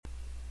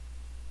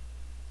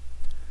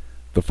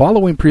The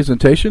following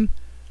presentation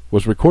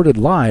was recorded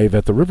live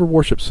at the River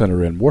Worship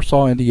Center in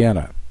Warsaw,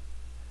 Indiana.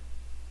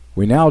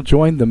 We now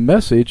join the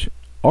message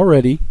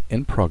already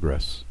in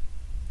progress.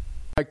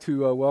 I'd like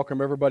to welcome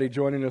everybody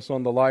joining us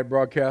on the live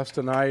broadcast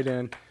tonight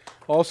and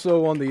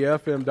also on the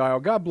FM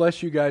dial. God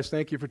bless you guys.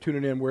 Thank you for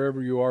tuning in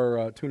wherever you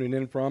are tuning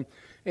in from.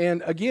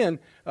 And again,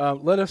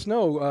 let us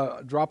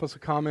know. Drop us a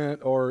comment,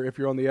 or if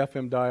you're on the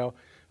FM dial,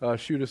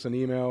 shoot us an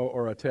email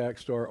or a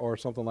text or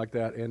something like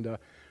that. And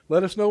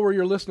let us know where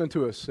you're listening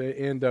to us,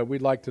 and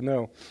we'd like to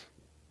know.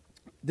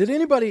 Did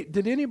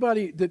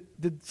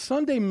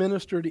Sunday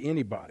minister to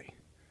anybody?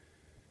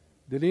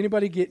 Did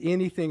anybody get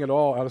anything at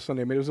all out of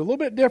Sunday? I mean, it was a little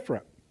bit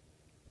different,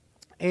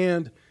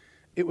 and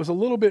it was a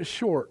little bit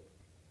short.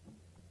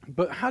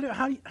 But how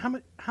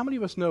many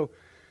of us know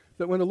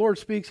that when the Lord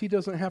speaks, He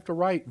doesn't have to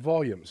write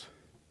volumes?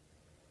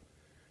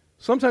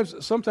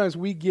 Sometimes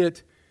we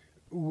get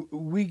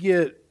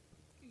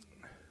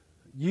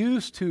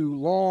used to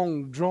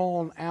long,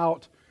 drawn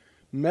out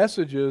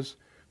messages.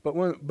 But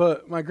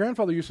my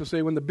grandfather used to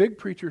say, when the big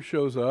preacher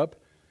shows up,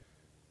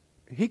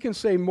 he can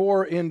say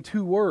more in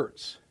 2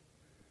 words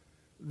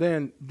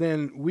than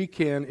we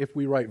can if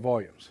we write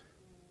volumes.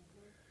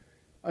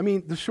 I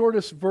mean, the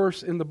shortest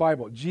verse in the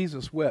Bible,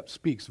 Jesus wept,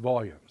 speaks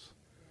volumes.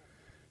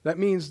 That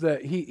means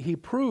that he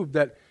proved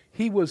that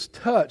He was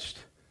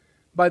touched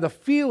by the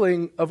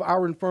feeling of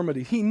our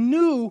infirmity. He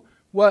knew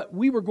what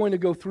we were going to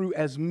go through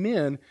as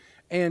men,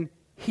 and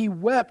He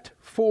wept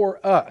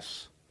for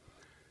us.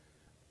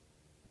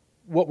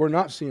 What we're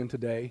not seeing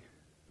today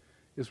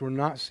is we're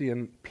not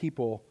seeing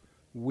people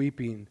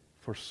weeping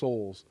for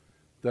souls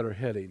that are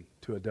heading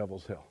to a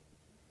devil's hell.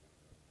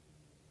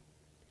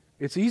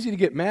 It's easy to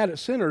get mad at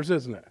sinners,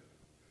 isn't it?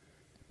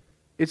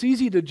 It's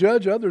easy to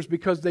judge others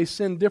because they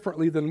sin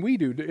differently than we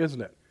do,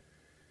 isn't it?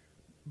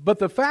 But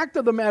the fact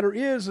of the matter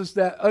is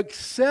that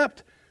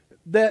except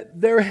that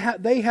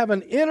they have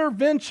an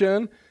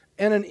intervention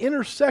and an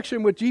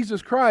intersection with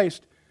Jesus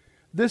Christ,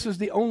 this is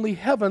the only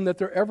heaven that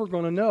they're ever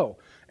going to know.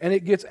 And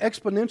it gets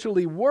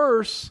exponentially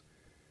worse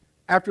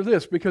after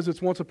this, because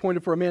it's once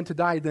appointed for a man to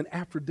die, then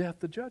after death,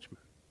 the judgment.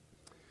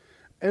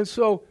 And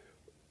so,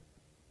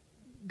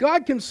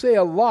 God can say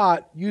a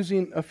lot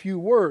using a few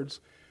words.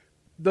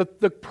 The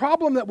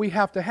problem that we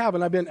have to have,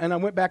 and I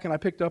went back and I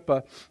picked up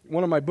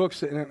one of my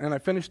books and I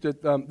finished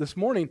it this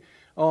morning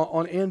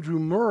on Andrew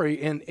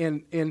Murray,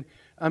 and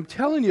I'm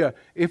telling you,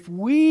 if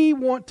we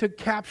want to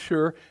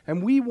capture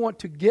and we want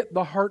to get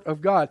the heart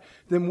of God,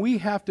 then we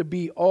have to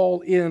be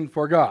all in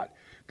for God.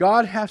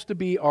 God has to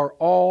be our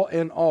all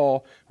in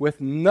all,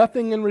 with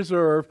nothing in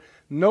reserve,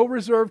 no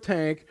reserve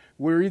tank.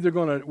 We're either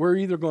going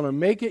to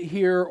make it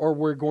here or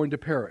we're going to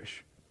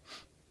perish.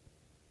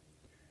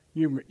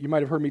 You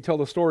might have heard me tell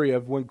the story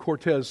of when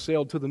Cortez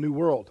sailed to the New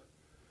World.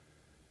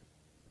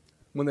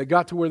 When they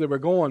got to where they were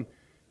going,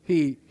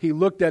 he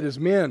looked at his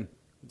men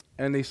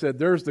and he said,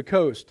 "There's the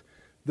coast.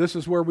 This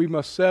is where we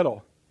must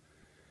settle."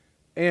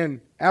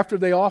 And after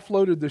they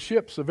offloaded the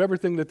ships of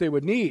everything that they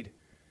would need,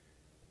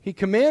 he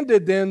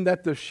commanded then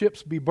that the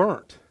ships be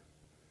burnt.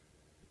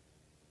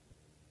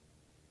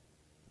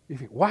 You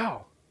think,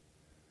 wow,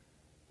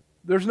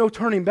 there's no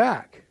turning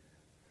back.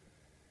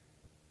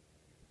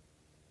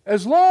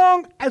 As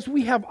long as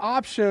we have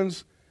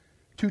options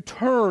to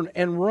turn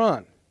and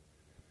run.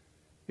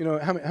 You know,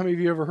 how many of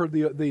you ever heard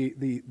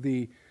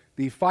the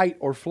fight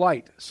or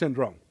flight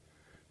syndrome?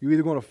 You're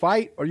either going to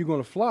fight or you're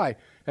going to fly.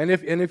 And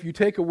if you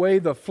take away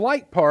the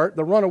flight part,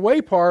 the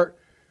runaway part,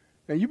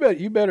 and you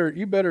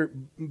better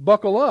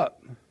buckle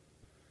up,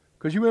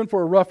 because you're in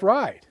for a rough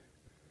ride,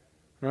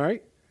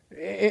 right?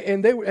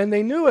 And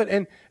they knew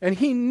it, and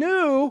he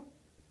knew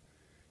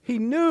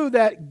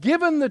that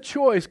given the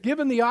choice,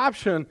 given the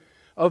option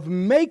of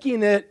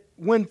making it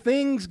when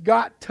things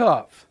got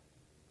tough,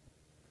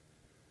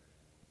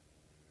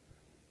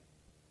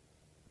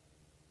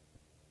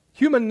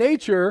 human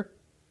nature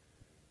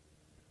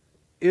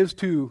is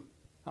to,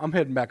 I'm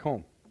heading back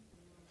home.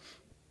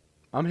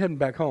 I'm heading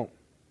back home.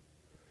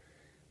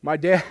 My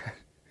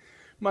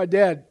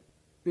dad,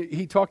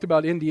 he talked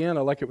about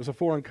Indiana like it was a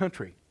foreign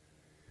country.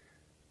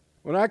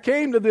 When I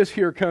came to this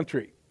here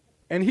country,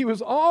 and he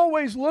was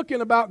always looking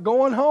about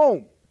going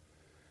home.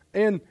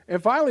 And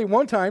finally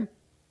one time,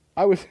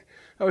 I was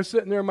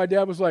sitting there and my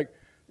dad was like,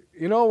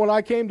 "You know, when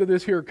I came to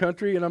this here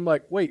country," and I'm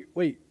like, wait,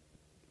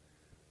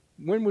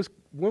 when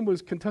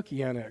was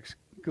Kentucky annexed?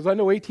 Because I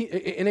know in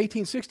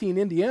 1816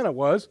 Indiana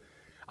was.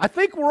 I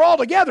think we're all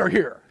together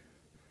here.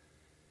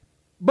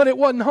 But it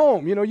wasn't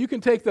home. You know, you can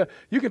take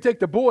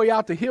the boy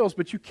out the hills,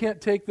 but you can't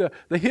take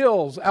the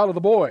hills out of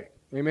the boy.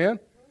 Amen?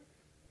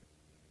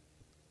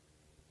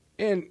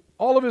 And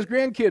all of his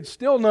grandkids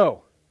still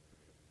know.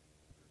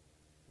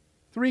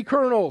 3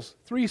 kernels,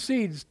 3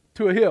 seeds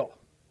to a hill.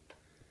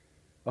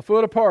 A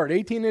foot apart,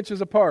 18 inches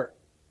apart.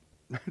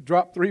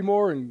 Drop 3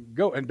 more and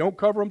go. And don't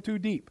cover them too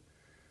deep.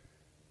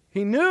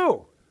 He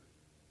knew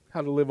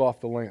how to live off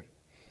the land.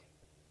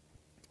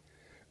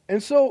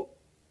 And so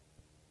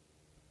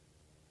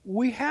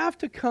we have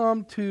to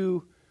come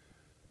to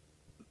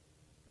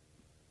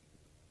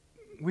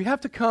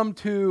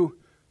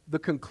the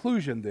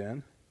conclusion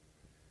then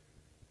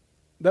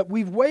that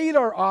we've weighed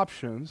our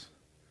options,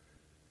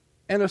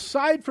 and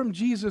aside from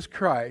Jesus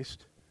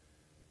Christ,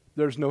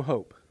 there's no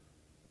hope.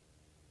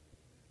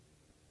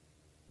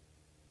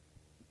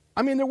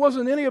 I mean, there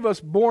wasn't any of us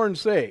born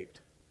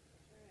saved.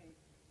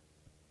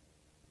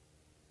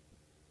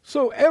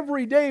 So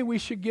every day we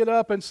should get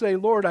up and say,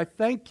 Lord, I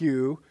thank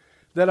you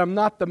that I'm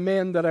not the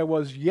man that I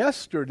was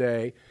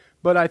yesterday,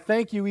 but I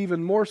thank you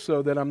even more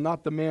so that I'm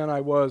not the man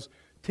I was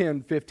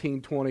 10,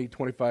 15, 20,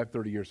 25,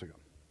 30 years ago.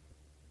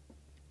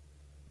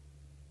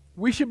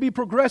 We should be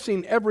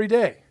progressing every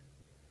day.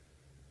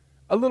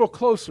 A little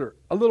closer,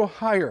 a little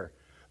higher.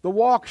 The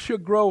walk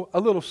should grow a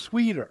little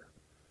sweeter.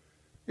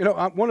 You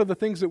know, one of the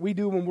things that we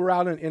do when we're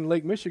out in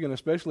Lake Michigan,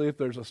 especially if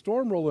there's a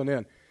storm rolling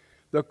in,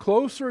 the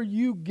closer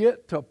you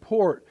get to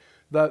port,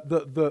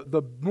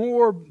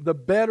 the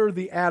better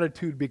the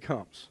attitude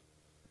becomes.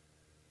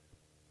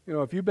 You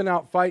know, if you've been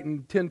out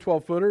fighting 10,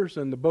 12 footers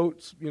and the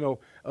boat's,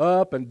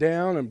 up and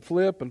down and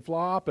flip and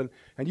flop, and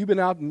you've been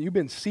out and you've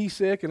been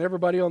seasick and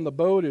everybody on the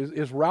boat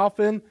is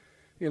ralphing,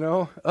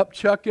 up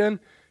chucking,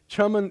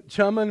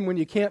 chumming when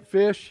you can't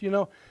fish,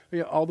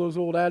 all those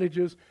old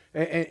adages,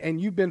 and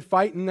you've been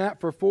fighting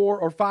that for 4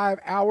 or 5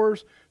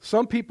 hours.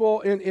 Some people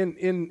in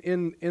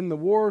the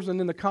wars and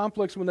in the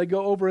conflicts, when they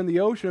go over in the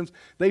oceans,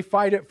 they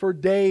fight it for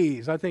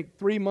days. I think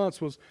 3 months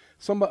was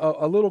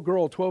a little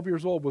girl, 12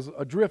 years old, was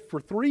adrift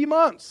for 3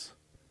 months.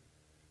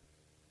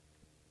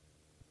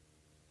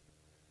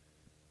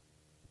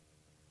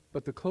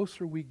 But the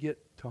closer we get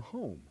to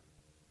home,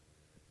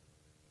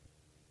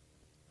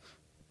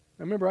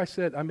 I remember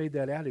I made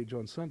that adage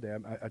on Sunday.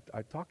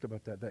 I talked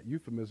about that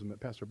euphemism that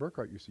Pastor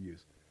Burkhart used to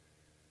use.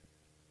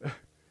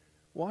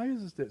 Why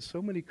is it that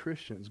so many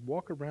Christians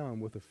walk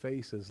around with a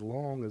face as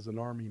long as an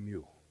army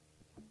mule?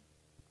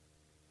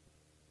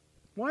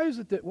 Why is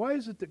it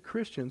that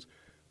Christians,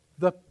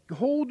 the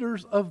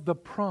holders of the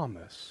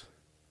promise,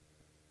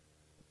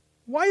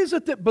 why is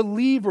it that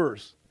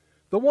believers,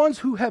 the ones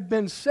who have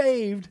been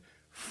saved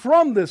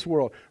from this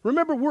world.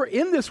 Remember, we're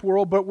in this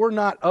world, but we're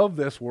not of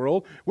this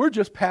world. We're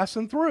just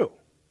passing through.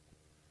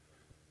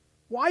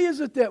 Why is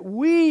it that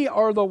we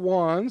are the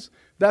ones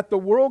that the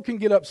world can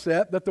get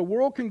upset, that the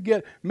world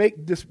can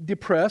make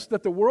depressed,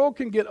 that the world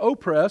can get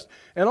oppressed,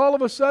 and all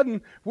of a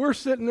sudden we're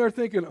sitting there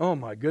thinking, oh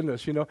my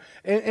goodness,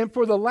 And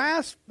for the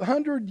last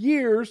 100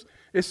 years,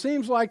 it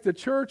seems like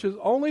the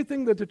only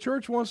thing that the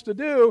church wants to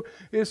do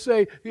is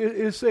say,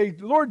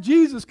 Lord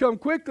Jesus, come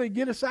quickly,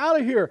 get us out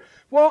of here.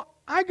 Well,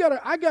 I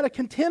gotta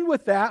contend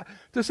with that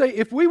to say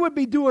if we would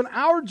be doing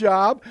our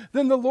job,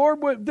 then the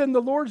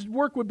Lord's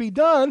work would be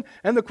done,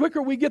 and the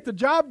quicker we get the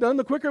job done,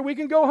 the quicker we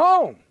can go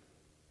home.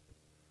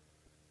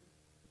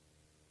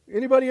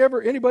 Anybody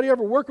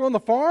ever work on the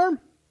farm?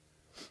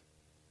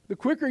 The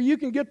quicker you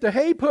can get the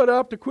hay put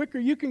up, the quicker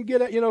you can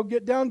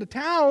get down to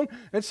town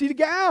and see the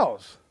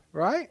gals,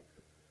 right?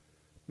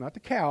 Not the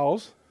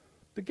cows,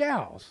 the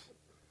gals.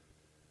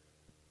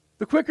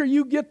 The quicker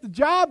you get the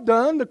job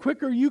done, the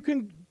quicker you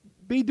can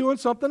be doing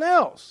something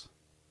else.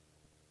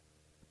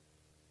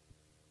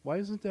 Why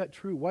isn't that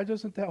true? Why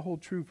doesn't that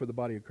hold true for the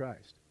body of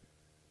Christ?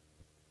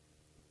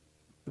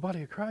 The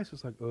body of Christ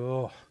is like,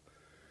 oh,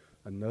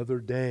 another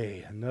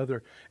day,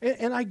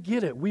 and I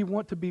get it. We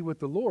want to be with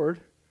the Lord.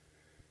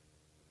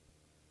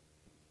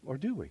 Or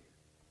do we?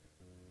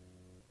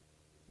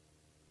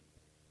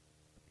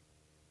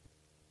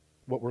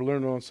 What we're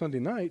learning on Sunday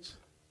nights,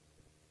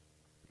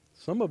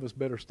 some of us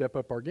better step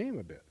up our game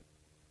a bit.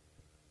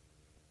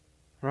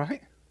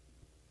 Right?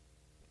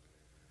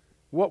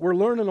 What we're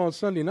learning on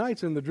Sunday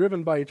nights in the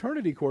Driven by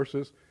Eternity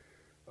courses,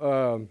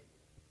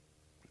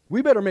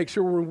 we better make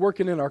sure we're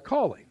working in our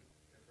calling.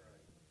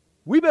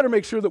 We better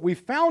make sure that we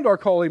found our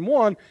calling,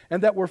 one,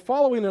 and that we're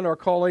following in our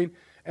calling,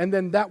 and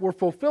then that we're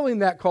fulfilling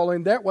that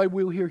calling. That way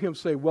we'll hear Him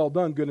say, well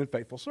done, good and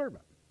faithful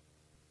servant.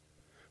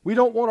 We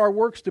don't want our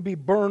works to be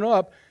burned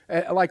up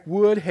like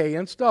wood, hay,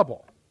 and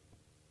stubble.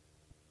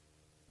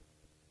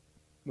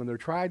 When they're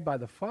tried by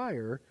the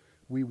fire,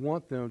 we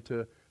want them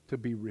to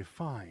be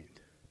refined.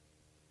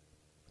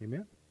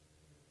 Amen?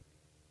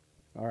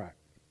 All right.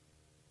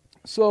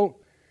 So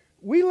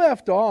we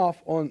left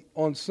off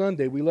on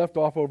Sunday. We left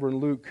off over in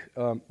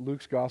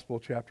Luke's Gospel,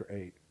 chapter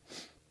 8.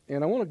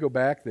 And I want to go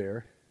back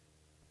there.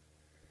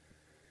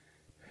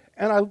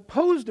 And I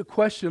posed a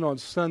question on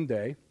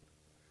Sunday.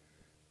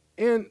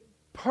 And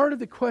part of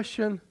the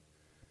question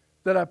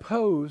that I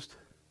posed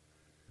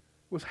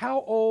was,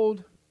 how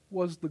old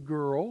was the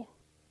girl?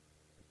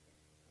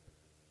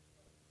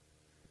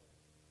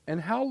 And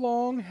how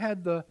long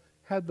had the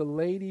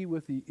lady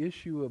with the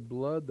issue of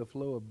blood, the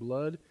flow of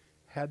blood,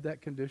 had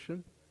that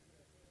condition?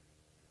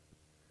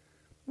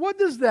 What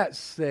does that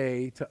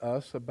say to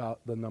us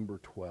about the number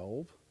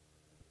 12?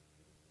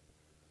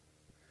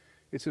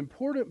 It's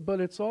important,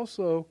 but it's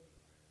also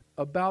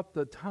about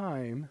the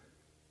time.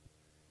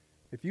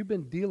 If you've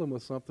been dealing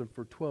with something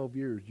for 12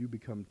 years, you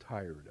become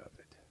tired of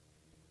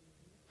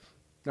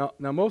it.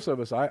 Now most of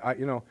us,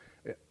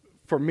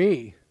 for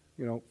me,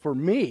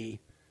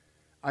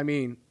 I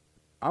mean,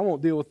 I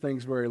won't deal with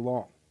things very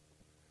long.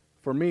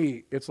 For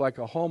me, it's like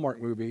a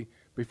Hallmark movie.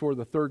 Before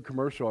the third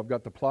commercial, I've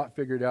got the plot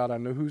figured out. I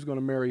know who's going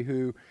to marry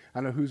who.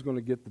 I know who's going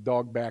to get the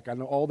dog back. I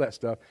know all that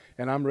stuff,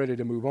 and I'm ready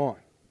to move on.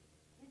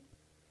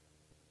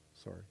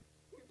 Sorry.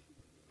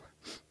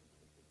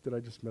 Did I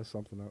just mess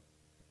something up?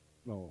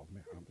 Oh,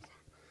 man,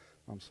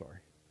 I'm sorry.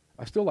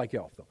 I still like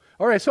Elf, though.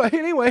 All right, so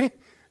anyway,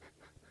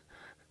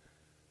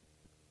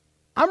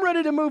 I'm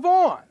ready to move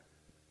on.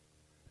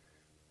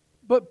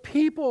 But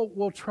people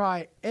will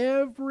try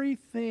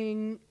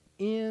everything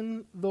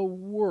in the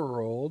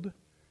world.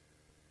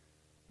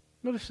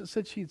 Notice it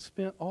said she'd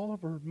spent all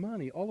of her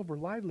money, all of her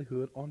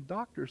livelihood on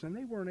doctors, and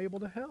they weren't able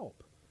to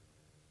help.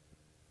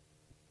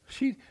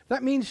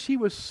 That means she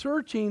was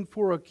searching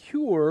for a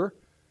cure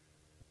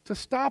to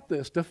stop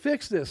this, to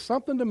fix this,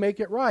 something to make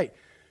it right.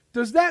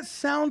 Does that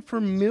sound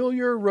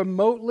familiar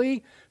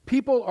remotely?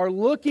 People are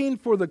looking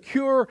for the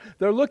cure.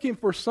 They're looking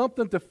for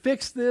something to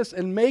fix this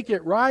and make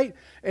it right.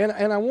 And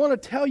I want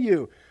to tell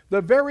you, the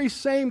very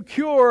same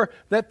cure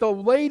that the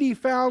lady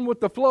found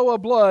with the flow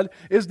of blood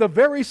is the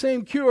very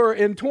same cure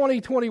in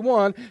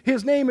 2021.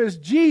 His name is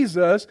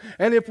Jesus.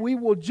 And if we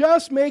will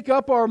just make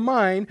up our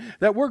mind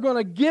that we're going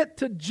to get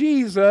to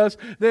Jesus,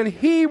 then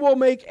He will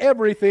make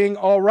everything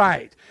all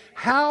right.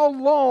 How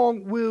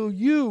long will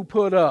you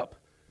put up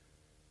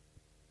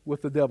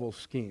with the devil's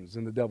schemes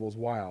and the devil's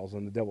wiles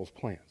and the devil's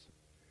plans?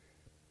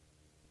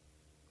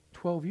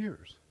 12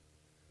 years.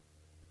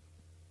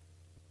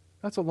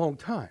 That's a long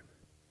time.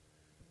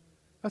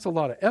 That's a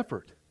lot of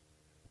effort.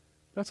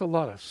 That's a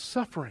lot of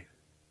suffering.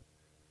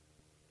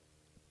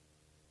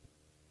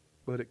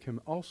 But it can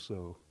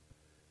also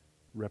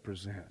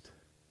represent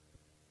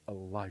a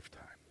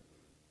lifetime.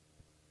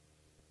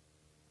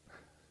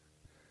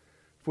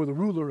 For the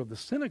ruler of the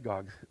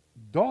synagogue's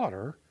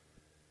daughter,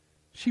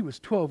 she was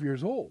 12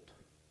 years old.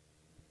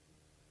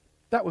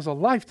 That was a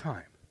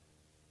lifetime.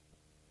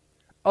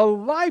 A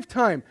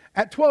lifetime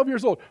at 12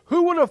 years old.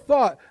 Who would have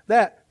thought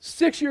that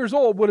 6 years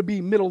old would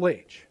be middle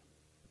age?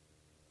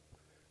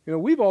 You know,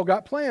 we've all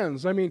got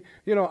plans. I mean,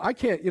 I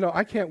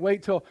can't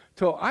wait till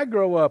I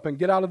grow up and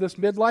get out of this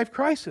midlife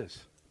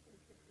crisis.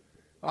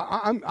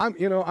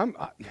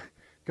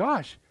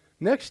 Gosh,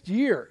 next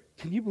year,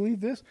 can you believe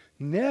this?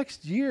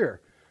 Next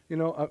year,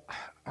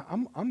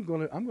 I'm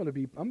going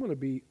to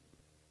be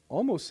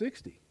almost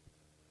 60.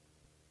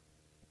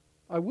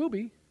 I will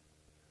be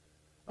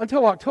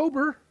until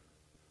October.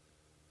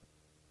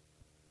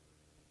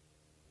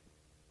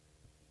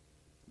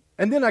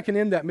 And then I can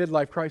end that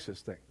midlife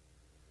crisis thing.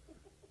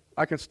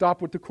 I can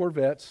stop with the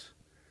Corvettes.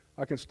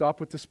 I can stop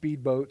with the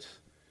speedboats.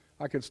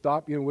 I can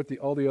stop, with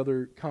all the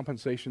other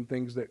compensation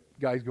things that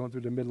guys going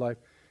through the midlife,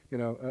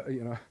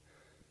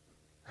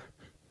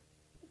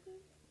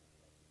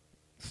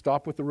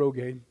 Stop with the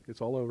Rogaine. It's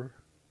all over.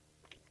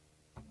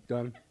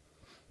 Done.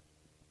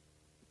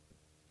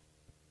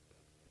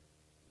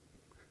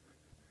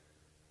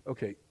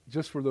 Okay,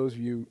 just for those of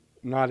you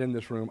not in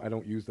this room, I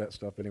don't use that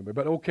stuff anyway,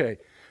 but okay.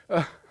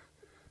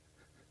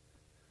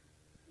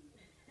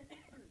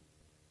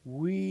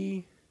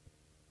 We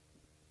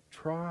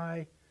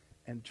try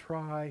and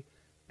try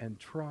and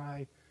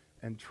try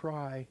and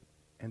try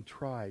and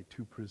try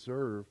to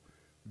preserve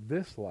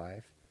this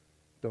life,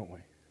 don't we?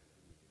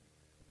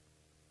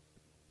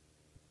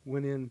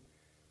 When in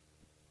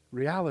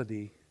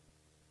reality,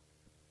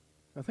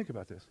 now think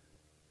about this.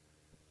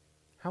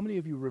 How many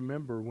of you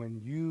remember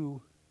when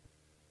you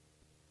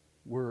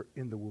were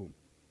in the womb,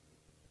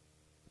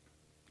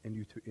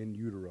 in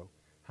utero?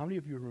 How many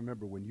of you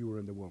remember when you were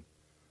in the womb?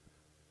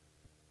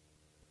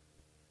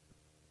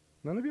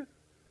 None of you?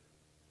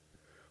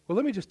 Well,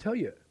 let me just tell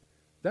you,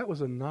 that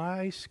was a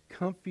nice,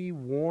 comfy,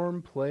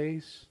 warm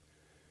place.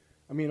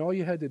 I mean, all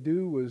you had to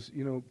do was,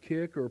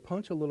 kick or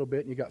punch a little bit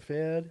and you got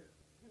fed.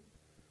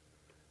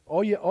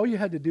 All you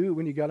had to do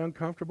when you got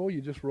uncomfortable, you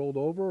just rolled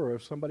over, or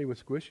if somebody was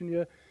squishing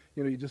you,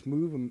 you just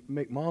move and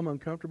make mom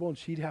uncomfortable and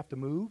she'd have to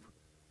move.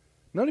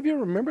 None of you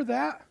remember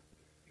that?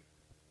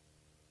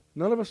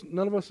 None of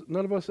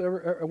us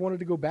ever wanted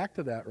to go back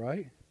to that,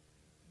 right?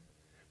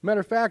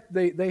 Matter of fact,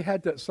 they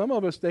had to. Some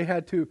of us they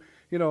had to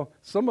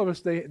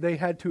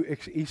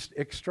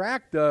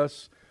extract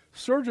us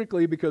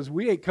surgically because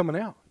we ain't coming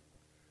out.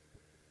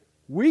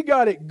 We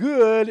got it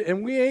good,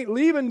 and we ain't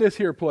leaving this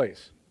here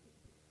place.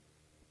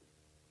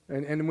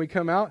 And we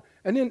come out,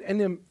 and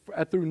then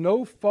through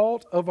no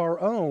fault of our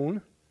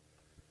own,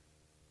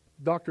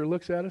 doctor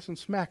looks at us and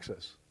smacks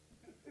us.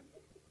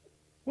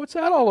 What's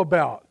that all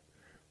about?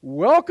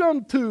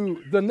 Welcome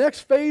to the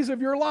next phase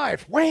of your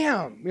life.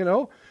 Wham!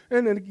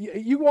 And then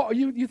you walk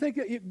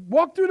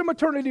through the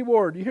maternity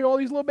ward. You hear all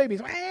these little babies.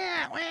 Wah,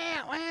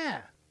 wah, wah.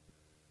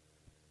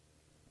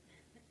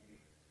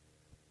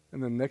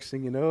 And then next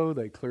thing you know,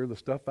 they clear the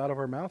stuff out of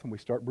our mouth and we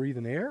start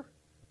breathing air.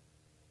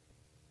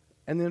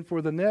 And then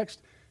for the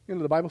next,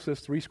 the Bible says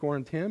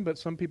 70, but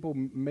some people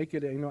make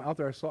it, out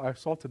there. I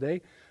saw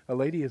today, a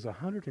lady is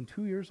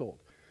 102 years old.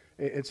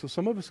 And so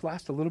some of us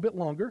last a little bit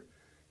longer,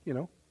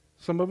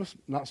 Some of us,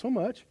 not so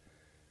much.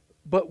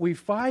 But we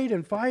fight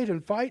and fight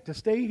and fight to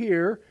stay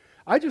here.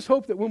 I just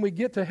hope that when we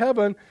get to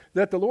heaven,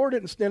 that the Lord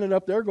isn't standing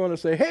up there going to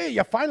say, hey,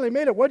 you finally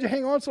made it. What'd you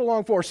hang on so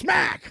long for?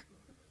 Smack!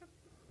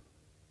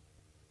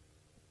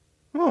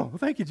 Oh,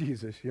 thank you,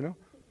 Jesus, you know.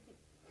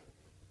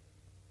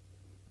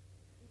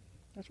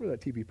 That's where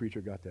that TV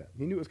preacher got that.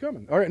 He knew it was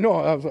coming. All right, no,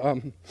 I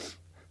was,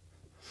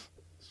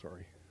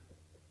 sorry.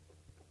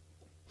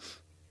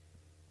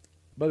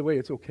 By the way,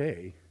 it's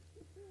okay.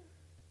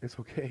 It's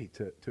okay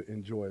to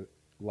enjoy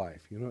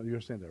life. You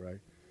understand that, right?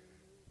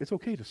 It's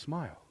okay to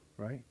smile,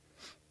 right?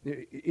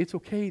 It's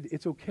okay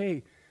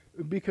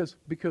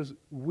because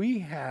we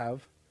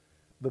have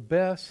the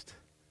best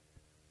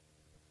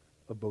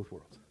of both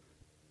worlds.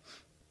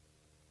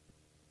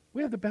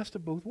 We have the best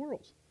of both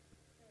worlds.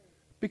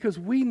 Because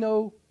we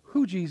know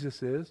who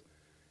Jesus is,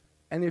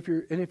 and if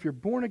you're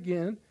born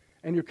again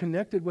and you're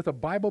connected with a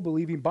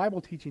Bible-believing,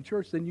 Bible-teaching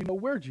church, then you know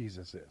where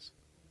Jesus is.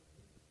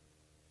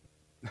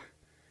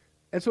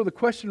 And so the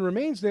question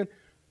remains then,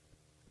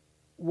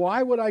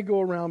 why would I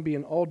go around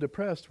being all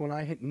depressed when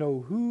I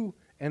know who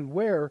and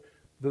where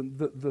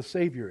the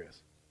Savior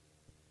is?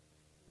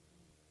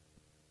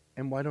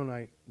 And why don't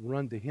I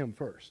run to Him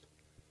first?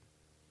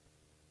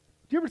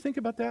 Do you ever think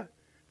about that?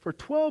 For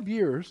 12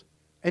 years,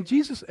 and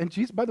Jesus,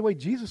 by the way,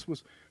 Jesus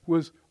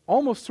was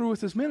almost through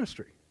with His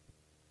ministry.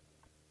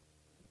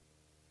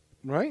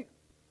 Right?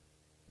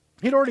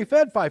 He'd already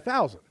fed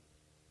 5,000.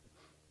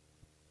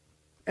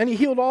 And He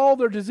healed all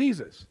their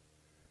diseases.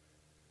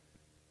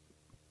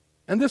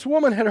 And this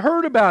woman had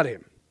heard about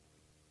Him.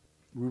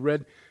 We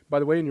read, by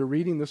the way, in your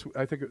reading this,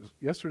 I think it was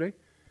yesterday,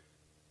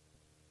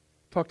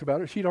 talked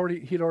about it. She'd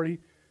already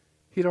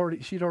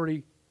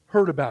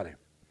heard about Him.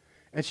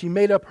 And she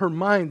made up her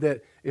mind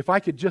that if I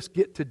could just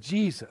get to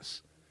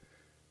Jesus,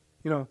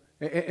 and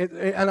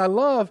I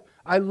love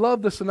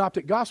the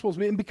Synoptic Gospels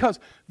because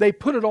they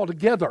put it all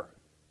together.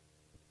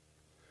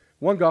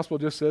 One gospel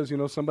just says,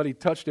 somebody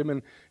touched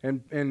Him,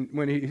 and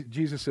when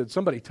Jesus said,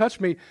 somebody touched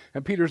me,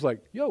 and Peter's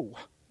like, yo,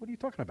 what are you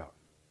talking about?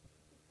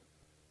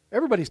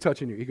 Everybody's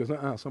touching you. He goes,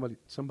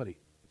 somebody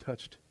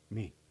touched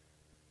me.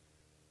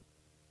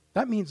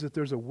 That means that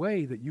there's a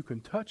way that you can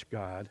touch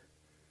God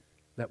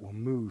that will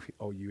move.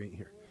 Oh, you ain't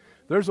here.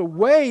 There's a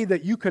way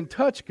that you can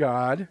touch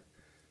God,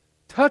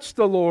 touch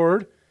the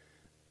Lord,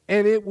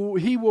 and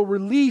He will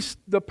release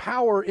the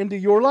power into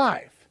your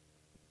life.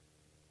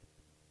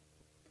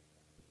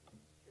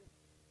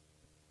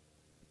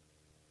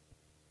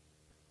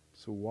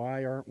 So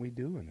why aren't we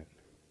doing it?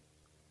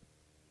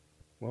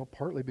 Well,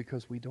 partly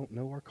because we don't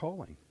know our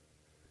calling.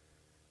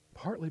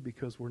 Partly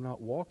because we're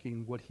not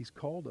walking what He's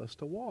called us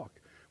to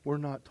walk. We're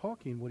not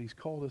talking what He's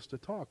called us to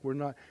talk. We're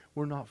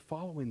not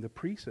following the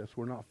precepts.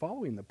 We're not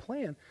following the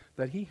plan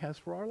that He has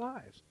for our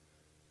lives.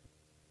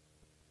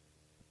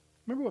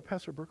 Remember what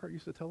Pastor Burkhart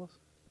used to tell us?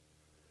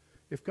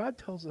 If God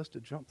tells us to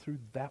jump through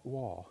that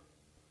wall,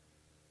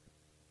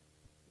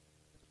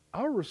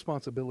 our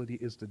responsibility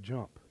is to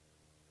jump.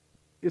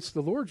 It's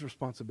the Lord's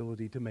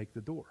responsibility to make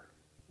the door.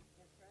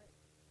 That's right.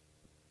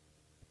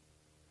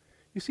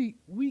 You see,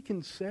 we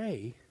can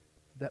say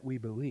that we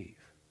believe.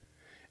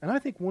 And I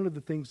think one of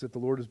the things that the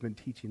Lord has been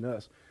teaching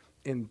us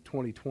in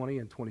 2020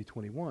 and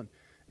 2021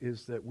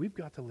 is that we've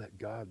got to let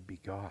God be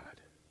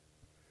God.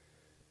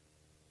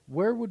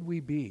 Where would we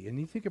be? And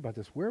you think about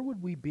this. Where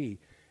would we be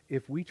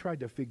if we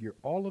tried to figure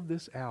all of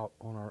this out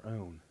on our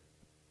own?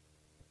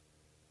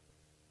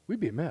 We'd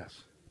be a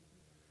mess.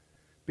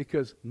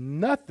 Because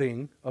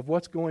nothing of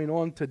what's going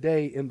on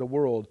today in the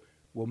world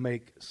will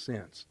make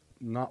sense.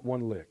 Not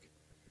one lick.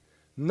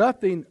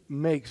 Nothing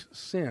makes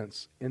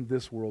sense in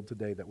this world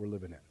today that we're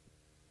living in.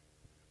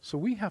 So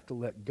we have to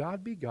let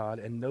God be God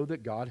and know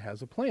that God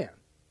has a plan.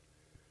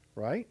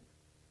 Right?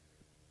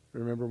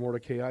 Remember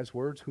Mordecai's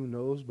words, who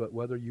knows but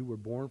whether you were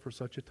born for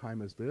such a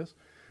time as this?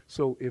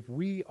 So if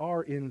we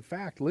are in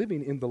fact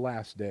living in the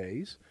last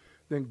days,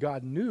 then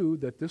God knew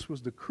that this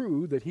was the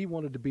crew that He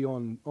wanted to be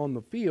on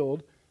the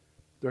field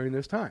during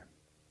this time.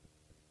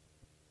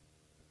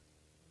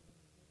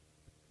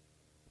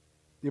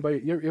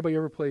 Anybody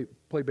ever play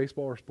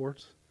baseball or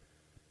sports?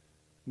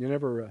 You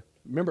never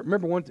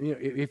remember one.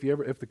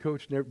 If the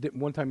coach didn't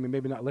one time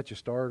maybe not let you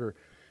start, or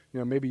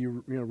maybe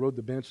you rode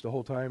the bench the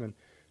whole time,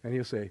 and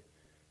he'll say,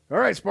 "All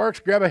right, Sparks,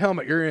 grab a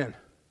helmet. You're in."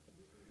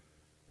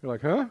 You're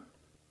like, "Huh?"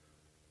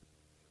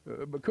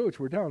 But coach,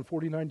 we're down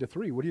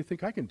 49-3. What do you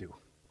think I can do?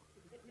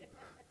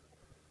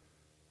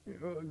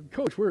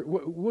 Coach,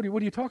 what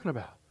are you talking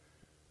about?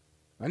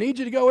 I need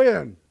you to go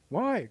in.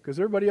 Why? Because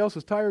everybody else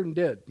is tired and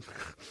dead.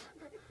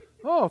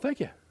 Oh, thank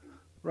you.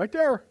 Right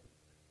there.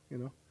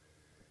 And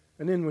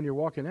then when you're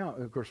walking out,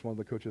 and of course one of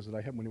the coaches that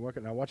I have, when you're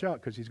walking out, watch out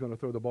because he's going to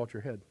throw the ball at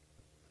your head.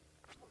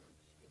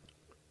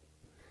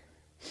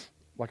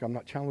 Like I'm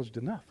not challenged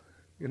enough,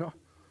 All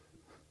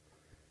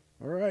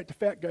right, the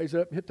fat guy's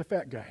up. Hit the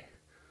fat guy.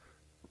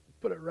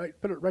 Put it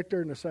right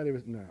there in the side of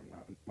his. No, I'm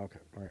not. Okay,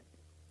 all right.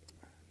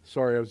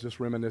 Sorry, I was just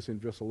reminiscing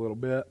just a little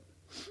bit.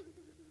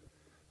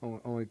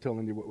 Only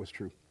telling you what was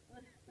true.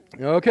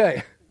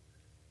 Okay.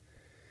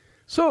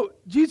 So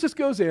Jesus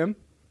goes in,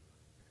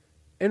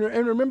 and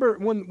remember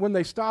when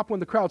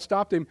the crowd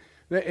stopped Him,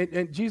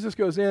 And Jesus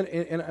goes in,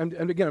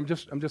 and again, I'm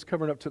just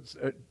covering up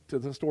to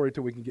the story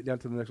till we can get down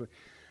to the next one.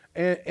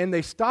 And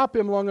they stop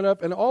him long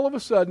enough, and all of a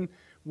sudden,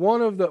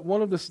 one of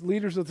the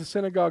leaders of the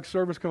synagogue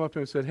servants come up to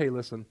him and said, "Hey,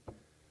 listen,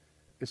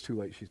 it's too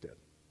late. She's dead.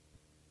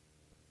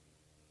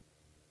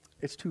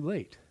 It's too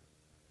late.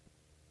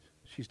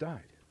 She's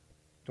died.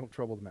 Don't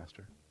trouble the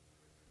master.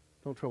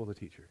 Don't trouble the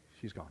teacher.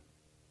 She's gone."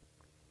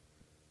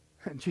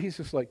 And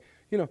Jesus, like,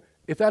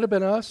 if that had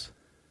been us,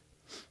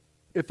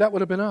 if that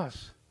would have been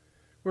us,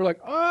 we're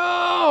like,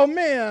 "Oh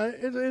man,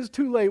 it's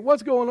too late.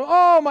 What's going on?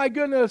 Oh my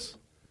goodness.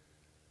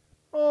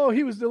 Oh,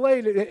 he was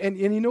delayed." And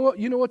you know what?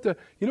 You know what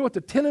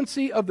the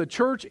tendency of the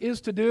church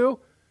is to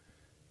do?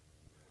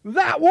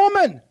 That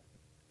woman,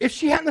 if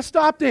she hadn't have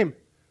stopped him,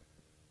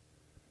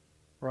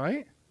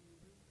 right?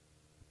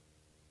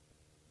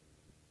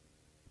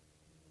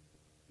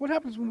 What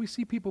happens when we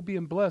see people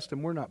being blessed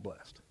and we're not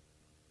blessed?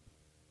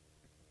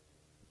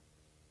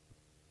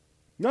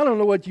 I don't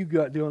know what you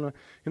got doing.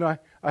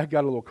 I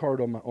got a little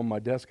card on my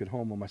desk at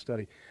home on my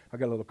study. I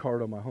got a little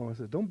card on my home. I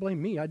said, "Don't blame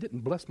me. I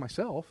didn't bless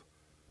myself."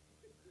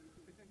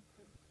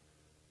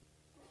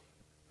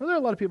 Well, there are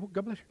a lot of people,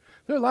 God bless you.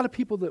 There are a lot of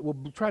people that will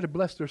try to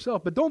bless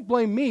themselves, but don't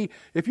blame me.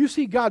 If you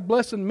see God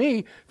blessing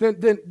me,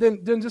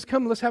 then just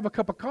come, let's have a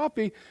cup of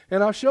coffee,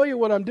 and I'll show you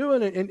what I'm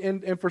doing.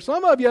 And for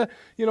some of you,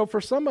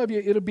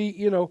 it'll be,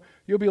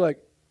 you'll be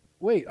like,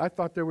 "Wait, I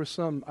thought there was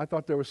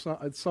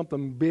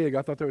something big.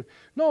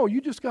 No,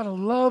 you just got to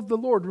love the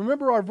Lord."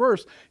 Remember our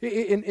verse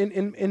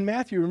in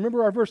Matthew.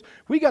 Remember our verse.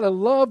 We got to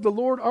love the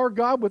Lord our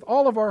God with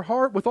all of our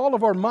heart, with all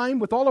of our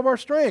mind, with all of our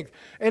strength.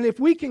 And if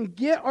we can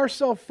get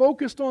ourselves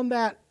focused on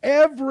that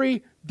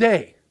every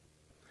day,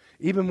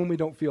 even when we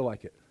don't feel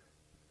like it.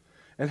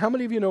 And how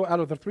many of you know out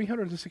of the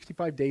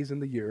 365 days in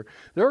the year,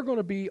 there are going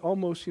to be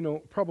almost,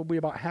 probably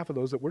about half of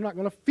those that we're not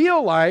going to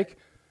feel like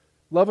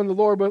loving the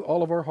Lord with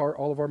all of our heart,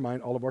 all of our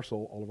mind, all of our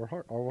soul, all of our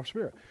heart, all of our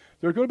spirit.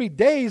 There are going to be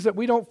days that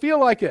we don't feel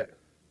like it.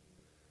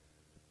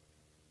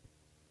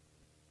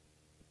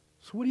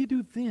 So what do you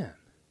do then?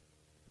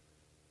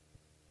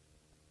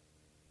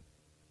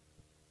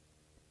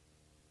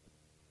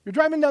 You're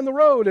driving down the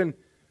road and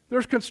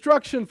there's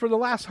construction for the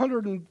last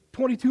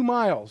 122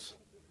 miles.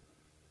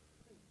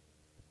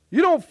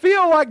 You don't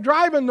feel like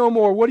driving no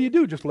more. What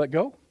do? Just let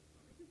go?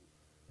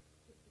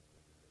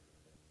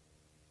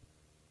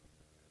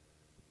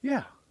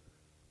 Yeah.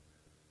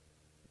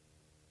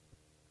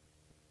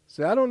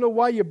 Say, "I don't know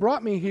why you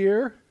brought me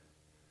here,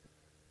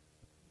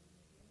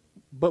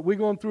 but we're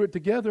going through it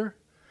together."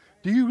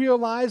 Do you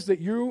realize that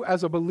you,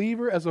 as a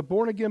believer, as a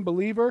born-again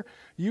believer,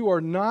 you are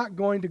not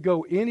going to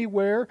go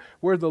anywhere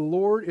where the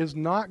Lord is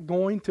not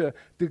going to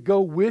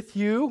go with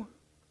you?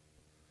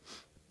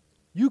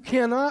 You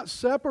cannot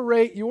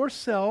separate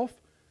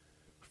yourself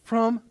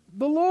from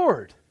the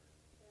Lord.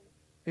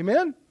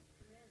 Amen?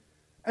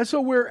 And so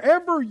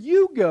wherever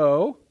you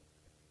go,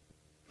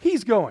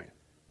 He's going.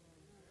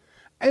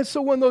 And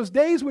so when those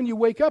days when you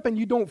wake up and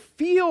you don't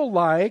feel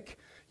like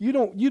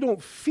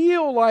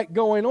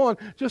going on,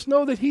 just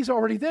know that He's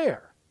already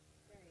there.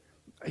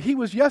 He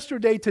was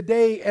yesterday,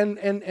 today,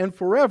 and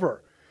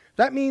forever.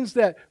 That means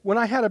that when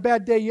I had a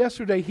bad day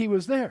yesterday, He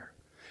was there.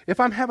 If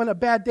I'm having a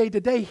bad day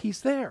today,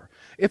 He's there.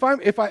 If I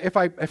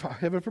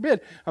heaven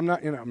forbid, I'm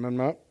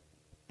not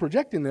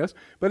projecting this,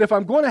 but if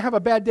I'm going to have a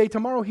bad day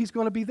tomorrow, He's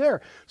going to be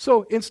there.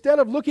 So instead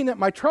of looking at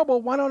my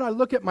trouble, why don't I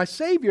look at my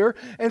Savior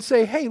and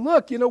say, "Hey,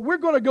 look, we're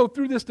going to go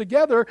through this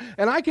together,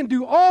 and I can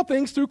do all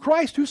things through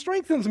Christ who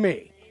strengthens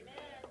me."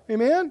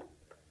 Amen? Amen?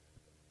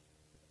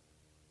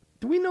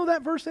 Do we know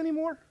that verse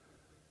anymore?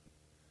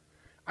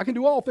 I can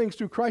do all things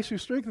through Christ who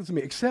strengthens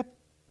me, except,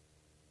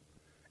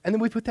 and then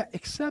we put that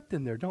 "except"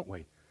 in there, don't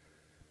we?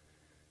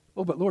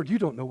 "Oh, but Lord, you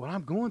don't know what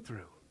I'm going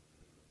through."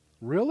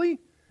 Really?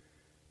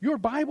 Your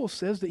Bible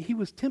says that He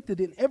was tempted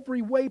in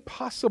every way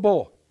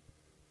possible.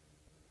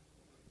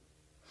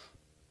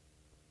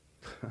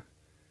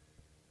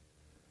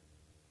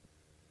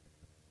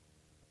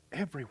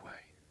 Every way.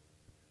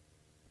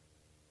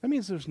 That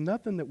means there's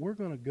nothing that we're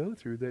going to go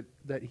through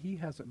that He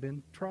hasn't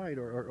been tried,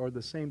 or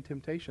the same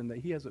temptation that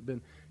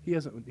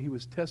He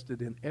was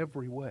tested in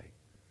every way.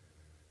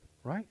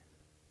 Right?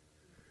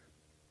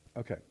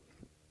 Okay.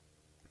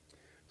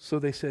 So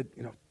they said,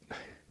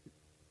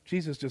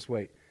 "Jesus, just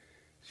wait.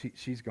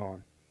 She's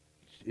gone.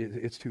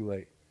 It's too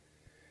late."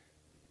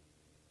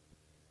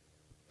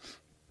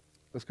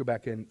 Let's go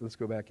back into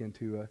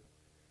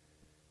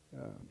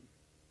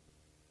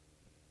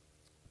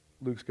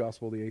Luke's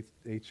Gospel, the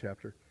eighth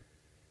chapter,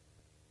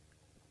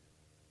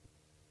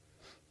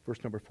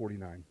 verse number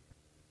 49.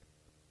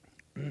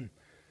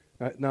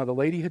 Now the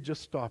lady had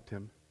just stopped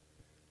him,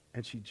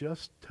 and she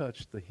just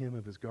touched the hem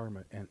of his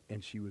garment,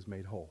 and she was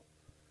made whole.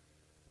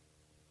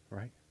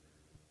 Right?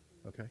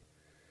 Okay.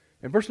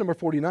 In verse number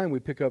 49, we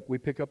pick up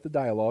the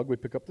dialogue, we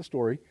pick up the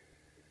story.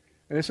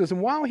 And it says,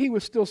 "And while he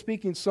was still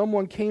speaking,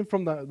 someone came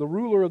from the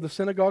ruler of the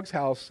synagogue's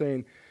house,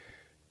 saying,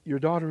 'Your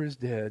daughter is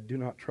dead. Do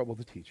not trouble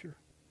the teacher.'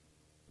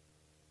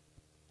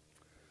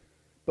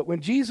 But when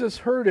Jesus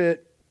heard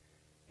it,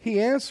 He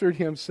answered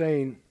him,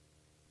 saying,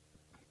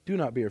 'Do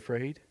not be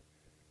afraid,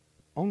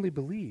 Only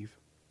believe,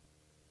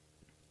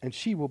 and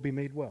she will be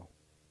made well.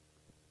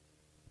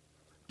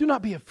 Do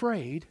not be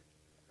afraid.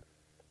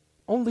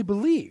 Only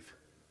believe.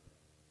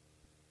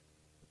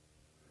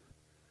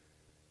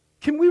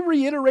 Can we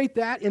reiterate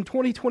that in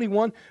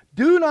 2021?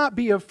 Do not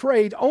be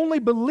afraid. Only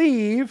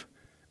believe,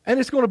 and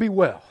it's going to be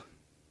well.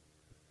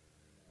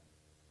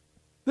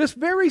 This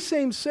very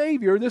same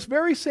Savior, this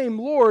very same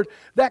Lord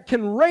that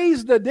can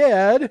raise the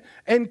dead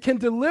and can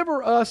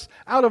deliver us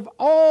out of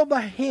all the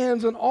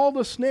hands and all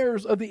the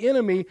snares of the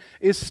enemy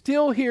is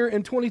still here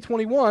in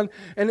 2021.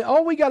 And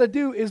all we got to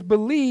do is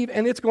believe,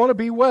 and it's going to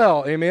be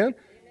well. Amen?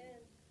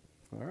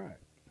 All right.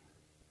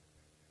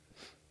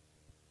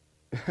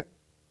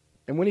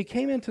 And when he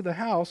came into the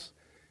house,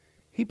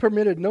 he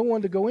permitted no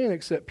one to go in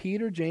except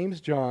Peter,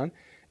 James, John,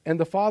 and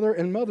the father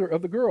and mother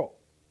of the girl.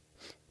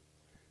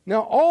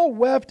 Now all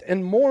wept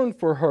and mourned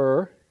for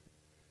her,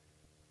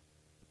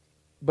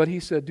 but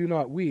he said, "Do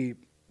not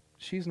weep.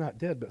 She's not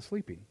dead, but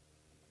sleeping."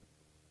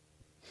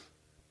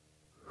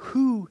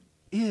 Who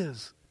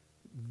is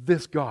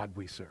this God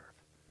we serve?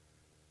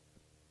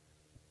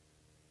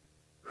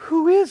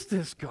 Who is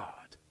this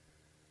God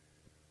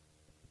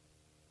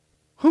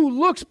who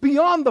looks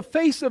beyond the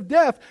face of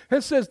death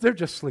and says, they're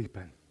just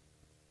sleeping?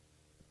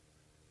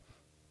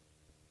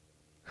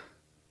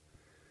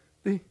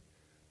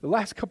 The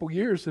last couple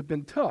years have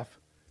been tough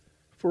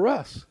for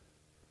us.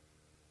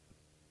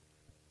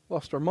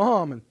 Lost our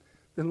mom, and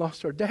then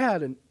lost our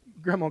dad and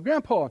grandma and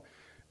grandpa.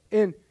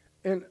 And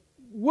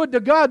would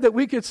to God that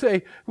we could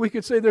say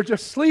they're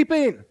just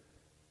sleeping.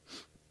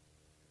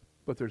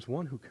 But there's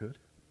one who could.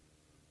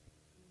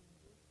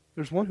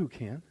 There's one who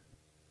can.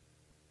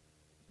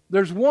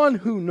 There's one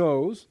who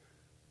knows.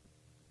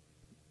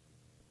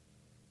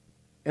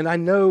 And I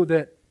know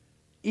that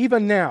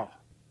even now,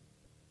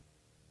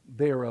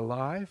 they are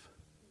alive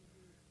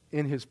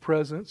in His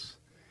presence,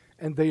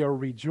 and they are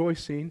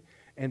rejoicing,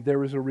 and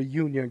there is a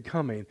reunion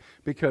coming,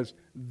 because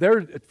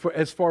they're,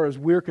 as far as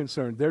we're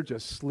concerned, they're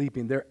just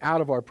sleeping. They're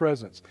out of our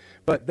presence,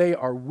 but they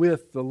are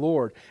with the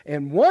Lord.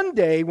 And one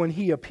day when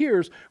He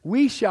appears,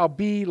 we shall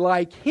be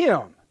like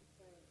Him.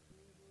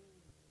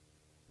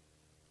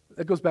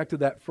 That goes back to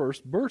that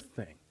first birth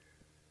thing.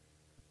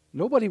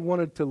 Nobody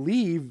wanted to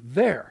leave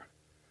there.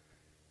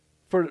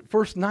 For the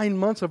first 9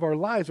 months of our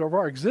lives, of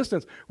our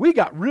existence, we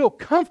got real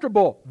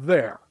comfortable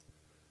there.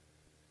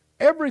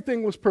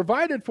 Everything was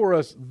provided for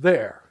us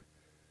there.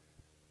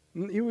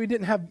 We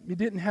didn't have,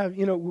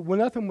 when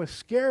nothing was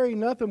scary,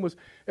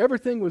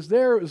 everything was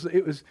there.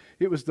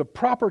 It was the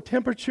proper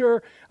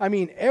temperature. I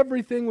mean,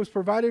 everything was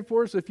provided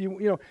for us. If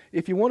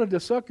you wanted to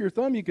suck your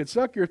thumb, you could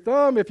suck your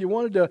thumb. If you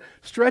wanted to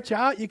stretch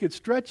out, you could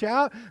stretch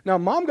out. Now,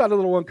 Mom got a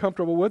little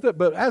uncomfortable with it,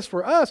 but as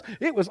for us,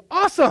 it was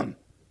awesome.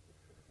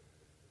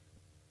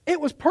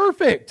 It was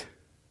perfect.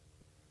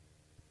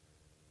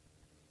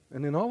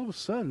 And then all of a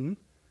sudden,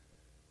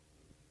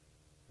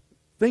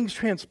 things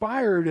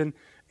transpired,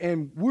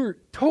 and we're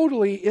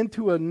totally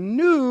into a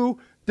new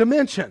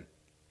dimension.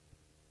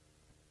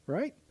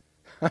 Right?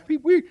 I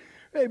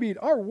mean,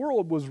 our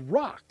world was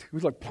rocked. It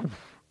was like,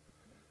 poof.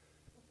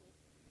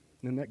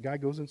 And then that guy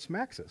goes and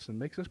smacks us and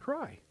makes us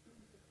cry.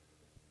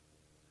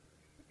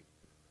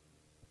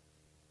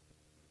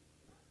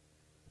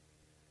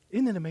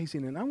 Isn't it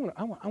amazing? And I want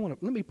to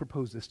let me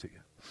propose this to you.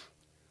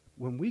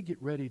 When we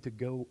get ready to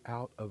go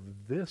out of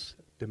this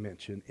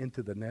dimension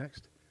into the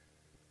next,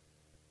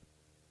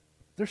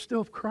 they're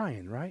still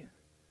crying, right?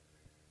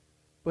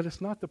 But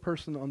it's not the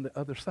person on the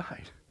other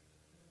side.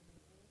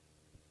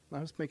 I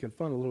was making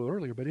fun a little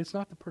earlier, but it's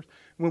not the person.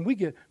 When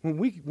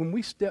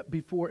we step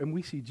before and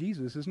we see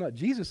Jesus, it's not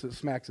Jesus that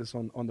smacks us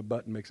on the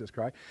butt and makes us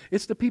cry.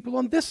 It's the people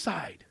on this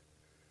side.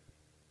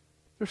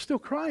 They're still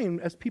crying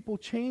as people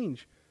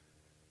change.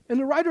 And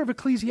the writer of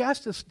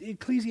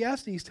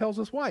Ecclesiastes tells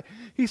us why.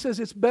 He says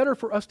it's better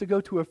for us to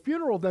go to a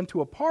funeral than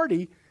to a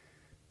party,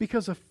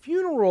 because a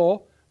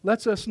funeral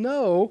lets us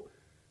know,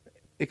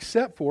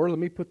 except for, let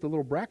me put the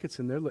little brackets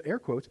in there, the air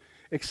quotes,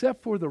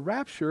 except for the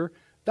rapture,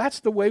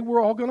 that's the way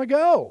we're all going to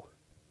go.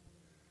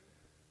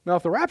 Now,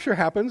 if the rapture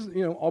happens,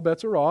 all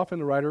bets are off, and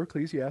the writer of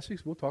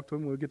Ecclesiastes, we'll talk to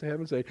him when we get to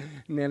heaven and say,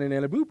 nana,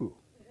 nana, boo, boo.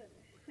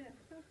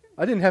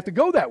 I didn't have to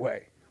go that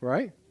way,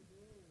 right?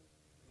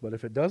 But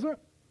if it doesn't,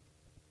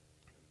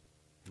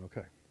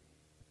 okay.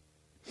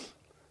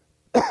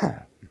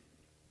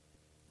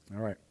 All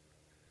right.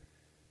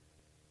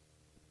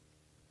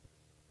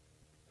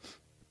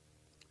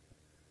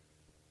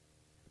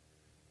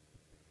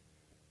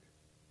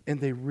 And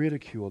they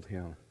ridiculed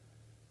him,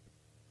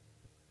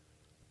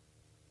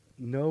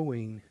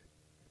 knowing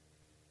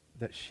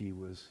that she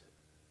was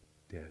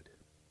dead.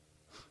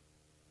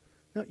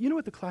 Now, you know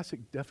what the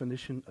classic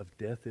definition of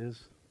death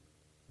is?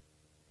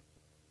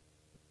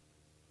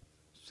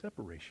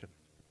 Separation.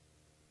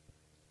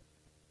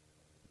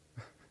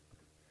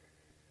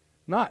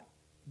 Not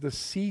the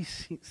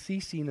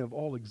ceasing of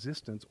all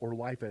existence or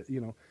life,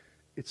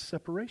 it's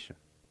separation.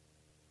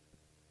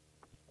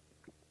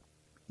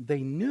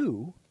 They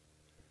knew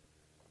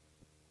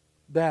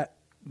that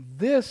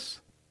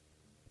this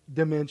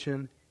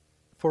dimension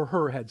for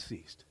her had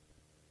ceased.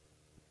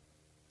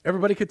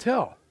 Everybody could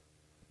tell.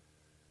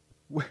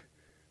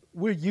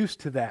 We're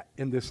used to that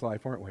in this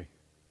life, aren't we?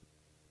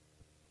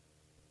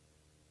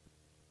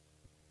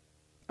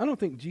 I don't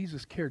think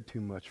Jesus cared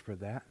too much for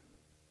that.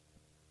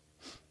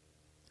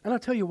 And I'll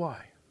tell you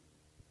why.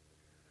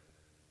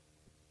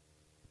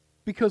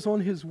 Because on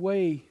his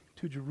way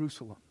to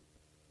Jerusalem,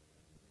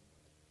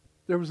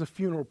 there was a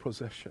funeral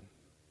procession,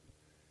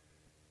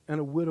 and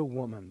a widow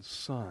woman's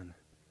son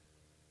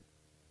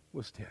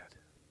was dead.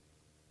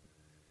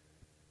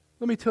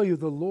 Let me tell you,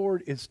 the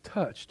Lord is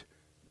touched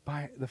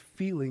by the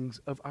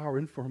feelings of our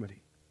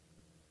infirmity.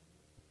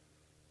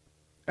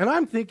 And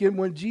I'm thinking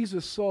when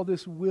Jesus saw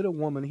this widow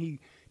woman, he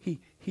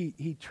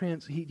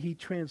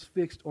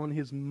transfixed on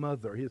his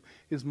mother.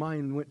 His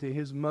mind went to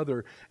his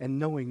mother, and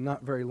knowing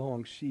not very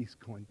long she's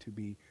going to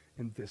be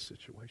in this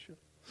situation.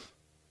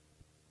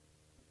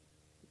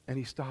 And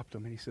he stopped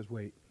him and he says,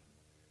 wait.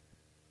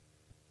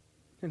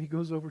 And he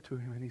goes over to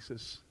him and he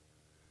says,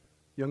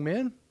 young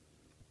man,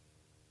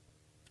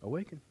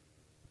 awaken.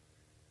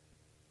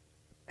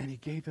 And he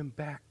gave him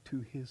back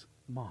to his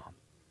mom.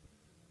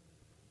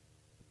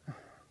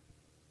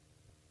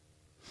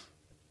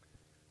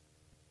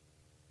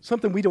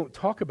 Something we don't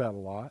talk about a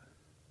lot,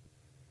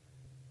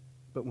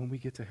 but when we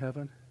get to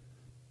heaven,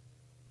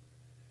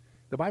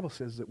 the Bible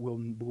says that we'll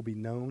be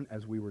known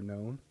as we were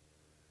known.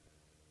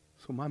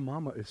 So my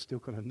mama is still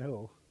going to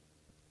know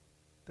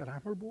that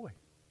I'm her boy.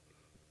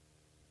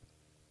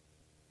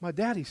 My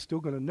daddy's still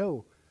going to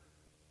know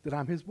that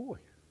I'm his boy.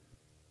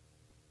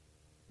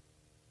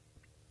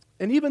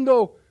 And even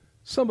though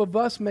some of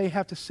us may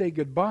have to say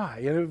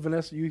goodbye, and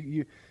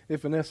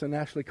if Vanessa and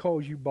Ashley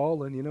calls you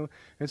bawling,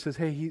 and says,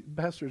 hey,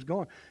 Pastor's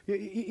gone.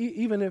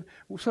 Even if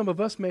some of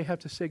us may have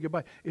to say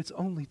goodbye, it's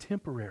only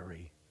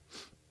temporary.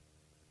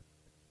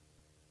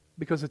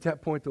 Because at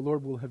that point, the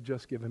Lord will have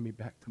just given me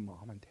back to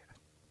mom and dad.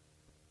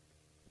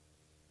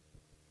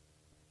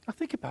 Now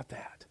think about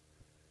that.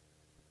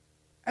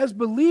 As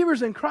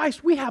believers in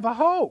Christ, we have a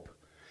hope.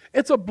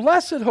 It's a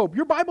blessed hope.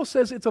 Your Bible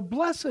says it's a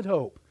blessed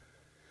hope.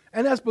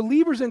 And as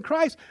believers in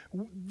Christ,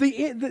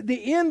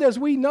 the end as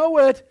we know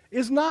it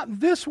is not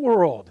this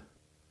world.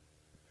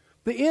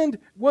 The end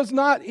was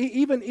not,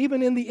 even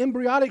in the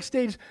embryonic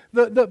stage,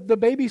 the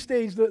baby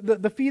stage,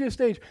 the fetus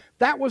stage.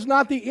 That was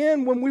not the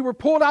end. When we were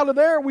pulled out of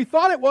there, we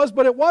thought it was,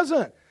 but it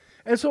wasn't.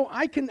 And so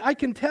I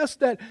can test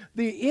that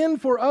the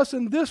end for us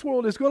in this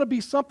world is going to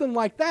be something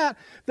like that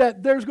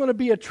there's going to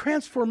be a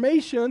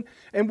transformation,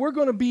 and we're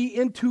going to be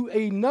into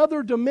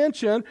another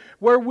dimension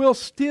where we'll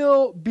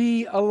still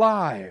be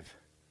alive.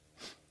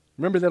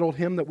 Remember that old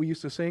hymn that we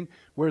used to sing,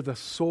 where the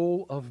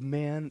soul of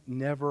man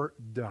never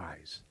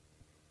dies?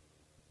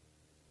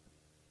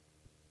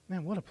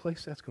 Man, what a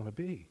place that's going to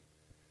be.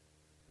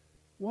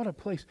 What a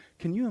place.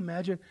 Can you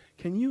imagine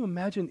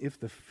if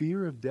the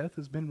fear of death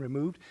has been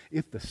removed?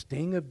 If the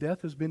sting of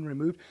death has been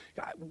removed?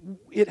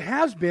 It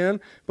has been,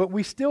 but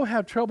we still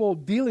have trouble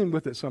dealing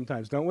with it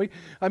sometimes, don't we?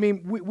 I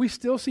mean, we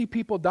still see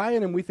people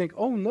dying and we think,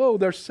 oh no,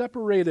 they're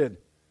separated.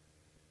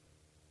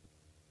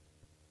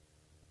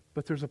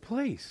 But there's a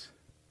place.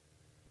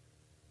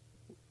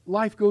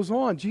 Life goes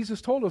on.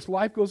 Jesus told us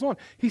life goes on.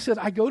 He said,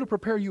 I go to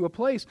prepare you a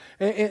place.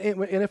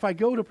 And if I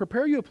go to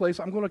prepare you a place,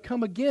 I'm going to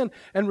come again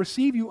and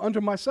receive you unto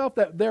myself,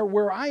 that there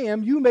where I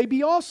am, you may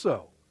be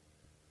also.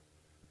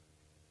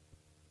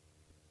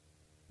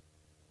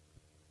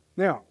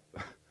 Now,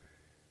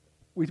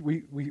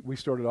 we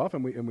started off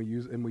and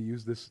we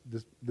use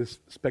this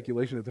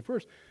speculation at the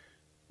first.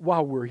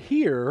 While we're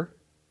here,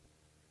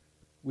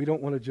 we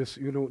don't want to just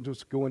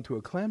go into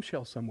a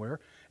clamshell somewhere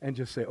and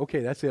just say,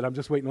 okay, that's it. I'm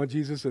just waiting on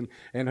Jesus and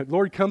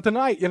Lord, come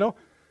tonight, No.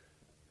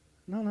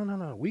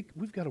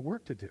 We've got a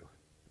work to do.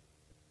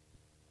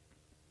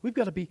 We've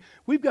got to be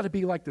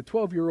like the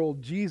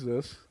 12-year-old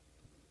Jesus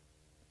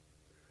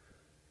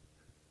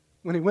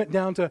when he went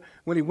down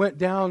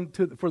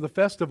for the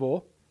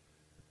festival.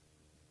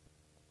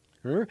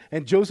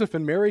 And Joseph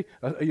and Mary,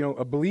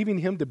 believing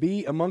him to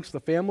be amongst the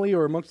family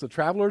or amongst the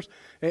travelers,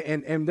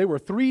 and they were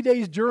 3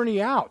 days'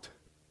 journey out.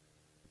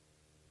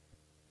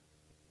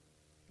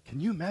 Can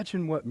you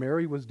imagine what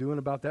Mary was doing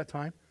about that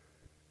time?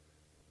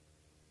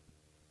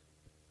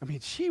 I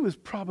mean, she was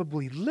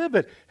probably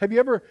livid. Have you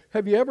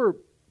ever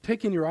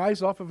taken your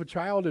eyes off of a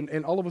child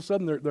and all of a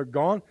sudden they're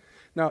gone?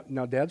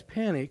 Now dads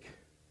panic,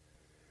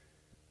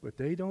 but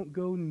they don't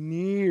go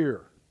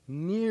near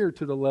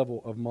to the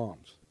level of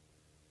moms.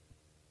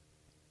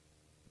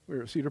 We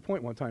were at Cedar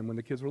Point one time when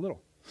the kids were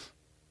little,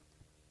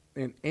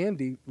 and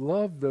Andy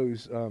loved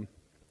those.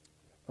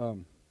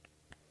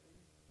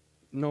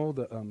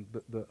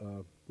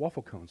 The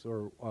waffle cones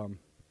or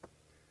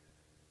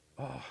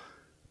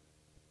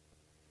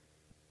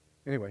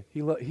Anyway,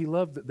 he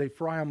loved that they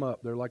fry them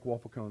up. They're like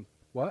waffle cones.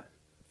 What?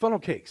 Funnel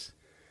cakes.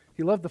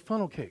 He loved the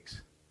funnel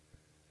cakes.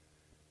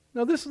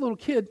 Now this little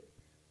kid,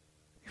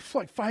 he was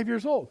like 5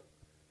 years old,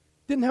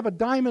 didn't have a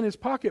dime in his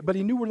pocket, but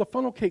he knew where the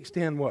funnel cake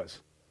stand was.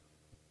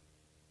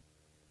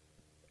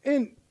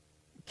 And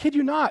kid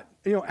you not,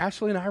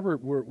 Ashley and I were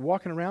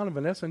walking around, and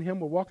Vanessa and him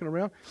were walking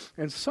around,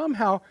 and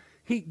somehow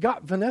he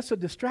got Vanessa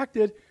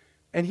distracted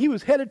And he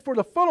was headed for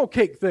the funnel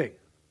cake thing.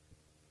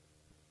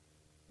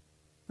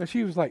 And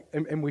she was like,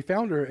 and we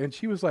found her, and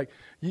she was like,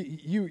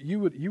 you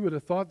would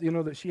have thought,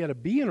 that she had a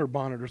bee in her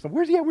bonnet or something.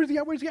 Where's he at? Where's he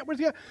at? Where's he at? Where's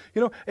he at?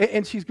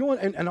 And she's going,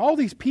 and all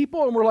these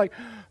people, and we're like,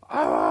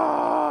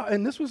 ah!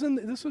 And this was in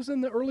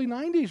the early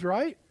 90s,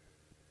 right?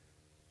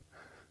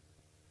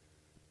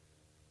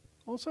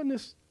 All of a sudden,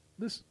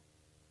 this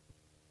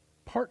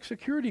park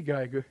security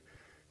guy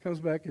comes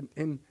back,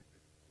 and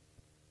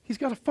he's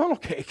got a funnel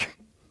cake.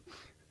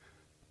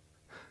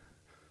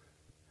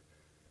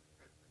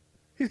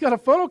 He's got a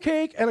funnel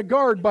cake and a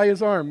guard by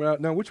his arm.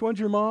 Now, which one's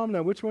your mom?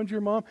 Now, which one's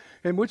your mom?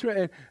 And which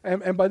one?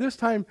 And by the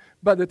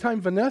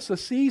time Vanessa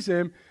sees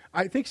him,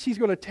 I think she's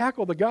going to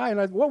tackle the guy.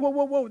 And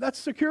whoa, that's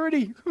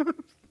security.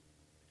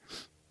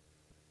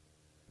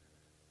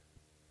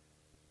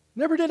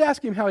 Never did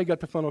ask him how he got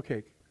the funnel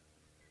cake.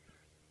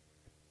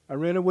 I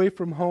ran away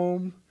from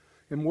home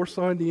in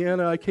Warsaw,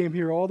 Indiana. I came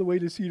here all the way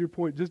to Cedar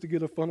Point just to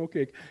get a funnel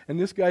cake. And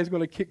this guy's going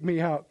to kick me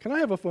out. Can I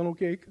have a funnel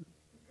cake?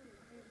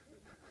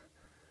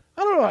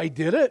 I don't know how I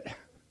did it.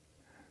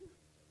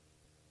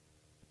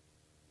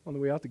 On the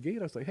way out the gate,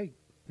 I was like, hey,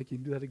 think you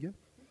can do that again?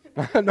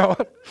 No.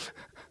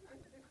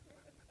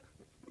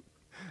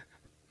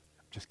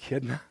 Just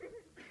kidding.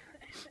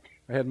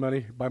 I had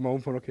money, buy my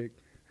own funnel cake.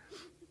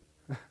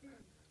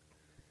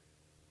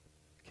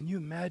 Can you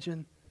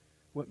imagine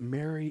what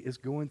Mary is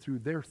going through?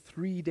 They're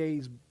 3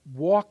 days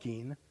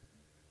walking,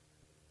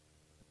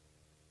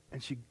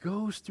 and she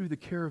goes through the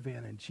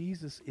caravan, and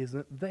Jesus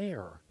isn't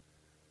there.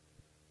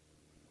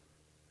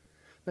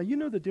 Now, you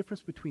know the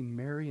difference between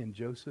Mary and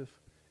Joseph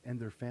and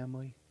their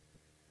family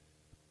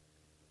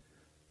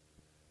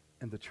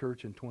and the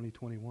church in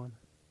 2021?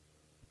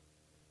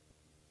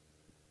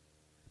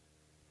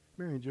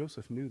 Mary and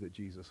Joseph knew that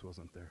Jesus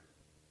wasn't there.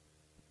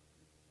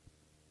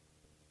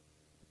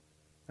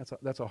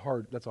 That's a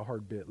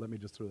hard bit. Let me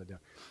just throw that down.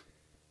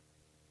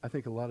 I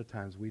think a lot of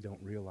times we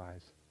don't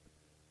realize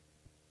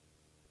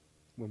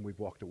when we've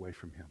walked away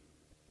from him.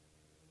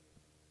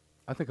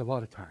 I think a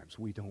lot of times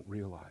we don't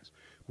realize.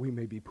 We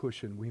may be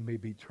pushing, we may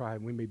be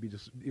trying, we may be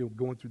just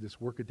going through this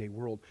workaday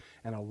world,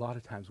 and a lot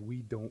of times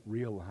we don't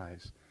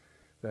realize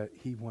that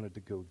he wanted to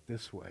go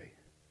this way.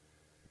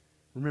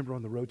 Remember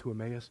on the road to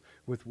Emmaus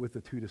with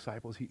the two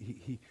disciples,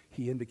 he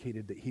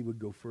indicated that he would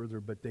go further,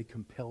 but they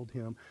compelled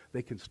him,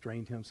 they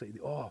constrained him, saying,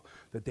 oh,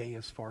 the day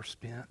is far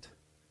spent.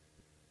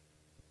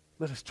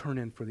 Let us turn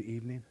in for the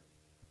evening.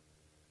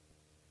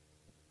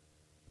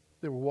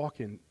 They were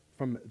walking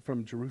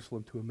from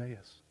Jerusalem to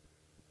Emmaus.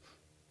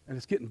 And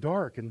it's getting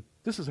dark, and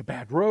this is a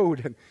bad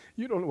road, and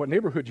you don't know what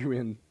neighborhood you're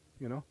in,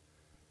 And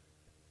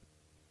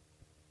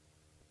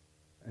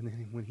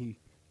then when he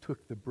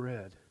took the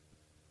bread,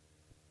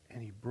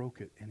 and he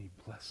broke it, and he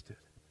blessed it,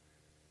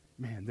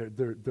 man,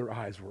 their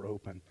eyes were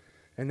open.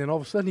 And then all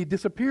of a sudden, he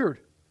disappeared.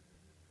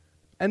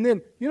 And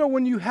then,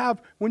 when you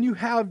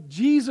have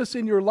Jesus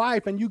in your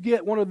life and you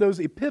get one of those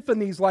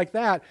epiphanies like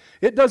that,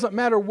 it doesn't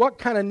matter what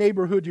kind of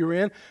neighborhood you're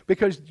in,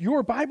 because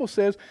your Bible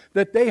says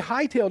that they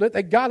hightailed it,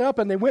 they got up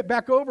and they went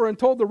back over and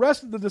told the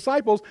rest of the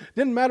disciples,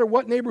 didn't matter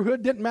what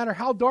neighborhood, didn't matter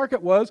how dark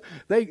it was,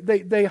 they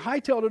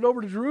hightailed it over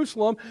to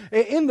Jerusalem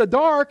in the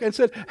dark and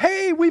said,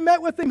 hey, we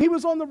met with him, he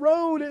was on the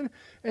road.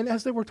 And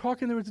as they were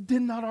talking,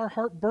 did not our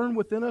heart burn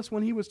within us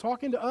when he was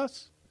talking to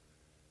us?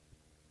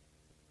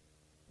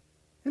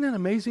 Isn't that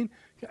amazing?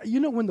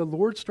 When the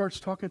Lord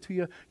starts talking to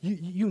you,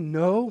 you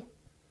know.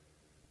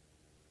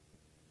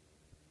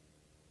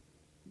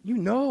 You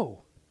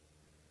know.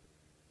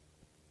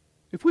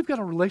 If we've got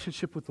a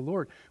relationship with the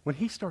Lord, when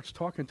he starts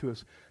talking to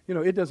us,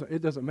 it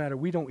doesn't matter.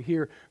 We don't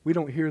hear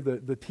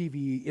the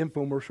TV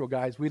infomercial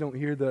guys. We don't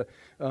hear the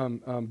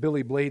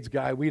Billy Blades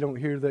guy. We don't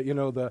hear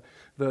the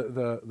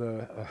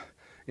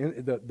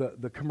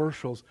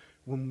commercials.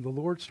 When the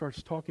Lord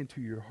starts talking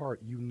to your heart,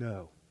 you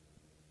know.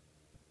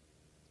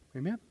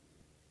 Amen?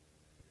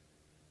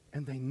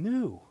 And they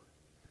knew.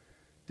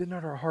 Did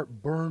not our heart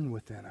burn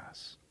within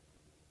us?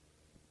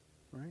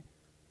 Right?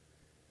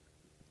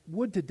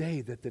 Would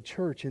today that the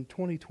church in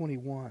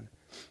 2021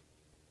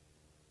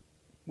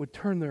 would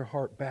turn their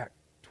heart back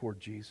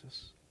toward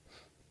Jesus.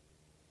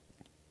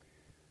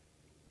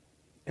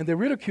 And they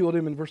ridiculed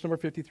him in verse number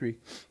 53.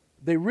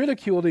 They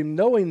ridiculed him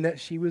knowing that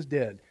she was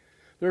dead.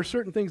 There are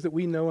certain things that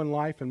we know in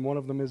life, and one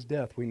of them is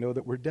death. We know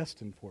that we're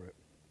destined for it.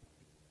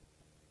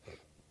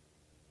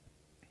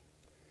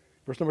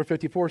 Verse number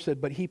 54 said,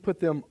 but he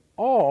put them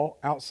all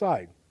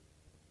outside.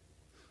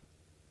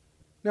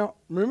 Now,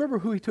 remember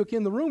who he took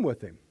in the room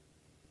with him.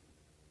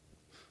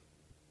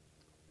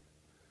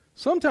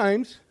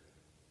 Sometimes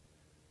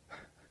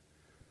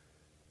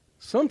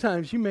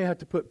you may have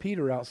to put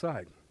Peter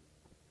outside.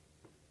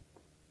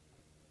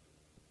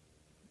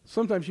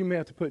 Sometimes you may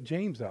have to put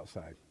James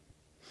outside.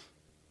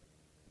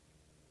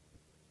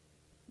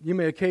 You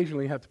may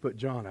occasionally have to put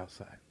John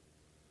outside.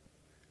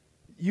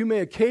 You may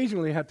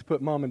occasionally have to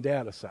put mom and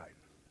dad aside.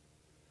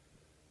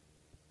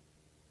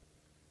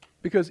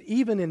 Because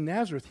even in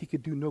Nazareth, he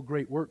could do no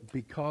great work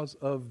because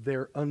of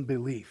their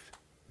unbelief.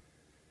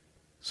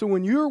 So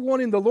when you're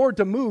wanting the Lord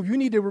to move, you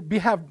need to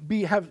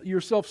have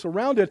yourself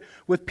surrounded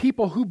with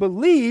people who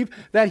believe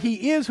that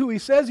He is who He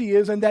says He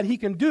is and that He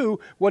can do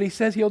what He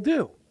says He'll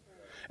do.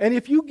 And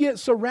if you get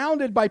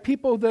surrounded by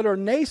people that are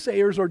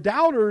naysayers or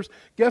doubters,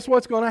 guess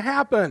what's going to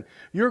happen?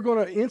 You're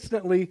going to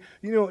instantly,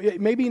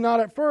 maybe not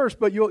at first,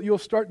 but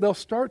they'll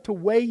start to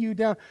weigh you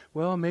down.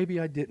 Well, maybe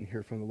I didn't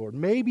hear from the Lord.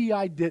 Maybe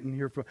I didn't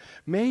hear from,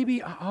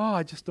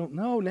 I just don't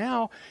know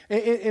now.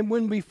 And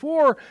when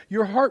before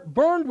your heart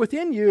burned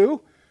within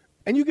you,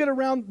 and you get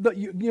around,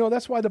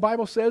 that's why the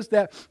Bible says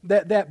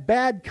that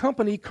bad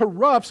company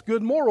corrupts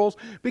good morals,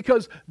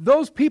 because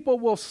those people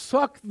will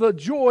suck the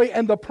joy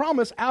and the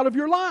promise out of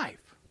your life.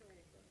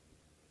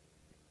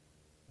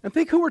 And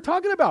think who we're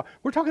talking about.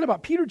 We're talking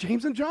about Peter,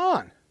 James, and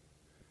John.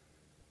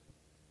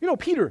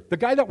 Peter, the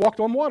guy that walked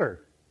on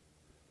water.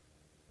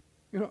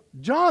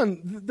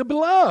 John, the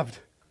beloved.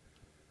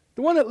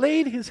 The one that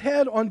laid his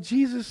head on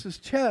Jesus'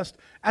 chest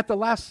at the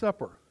Last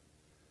Supper.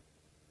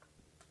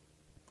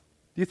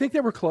 Do you think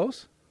they were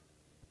close?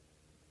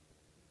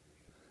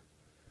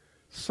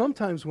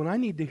 Sometimes when I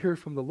need to hear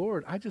from the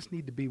Lord, I just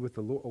need to be with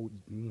the Lord.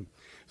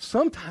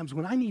 Sometimes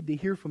when I need to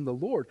hear from the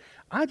Lord,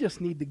 I just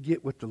need to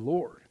get with the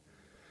Lord.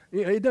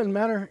 It doesn't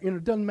matter.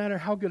 It doesn't matter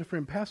how good a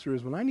friend pastor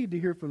is. When I need to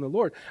hear from the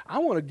Lord,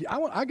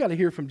 I got to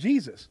hear from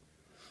Jesus.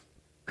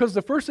 Because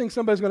the first thing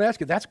somebody's going to ask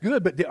you, that's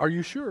good, but are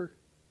you sure?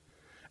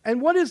 And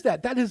what is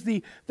that? That is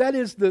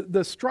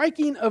the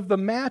striking of the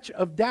match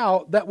of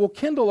doubt that will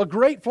kindle a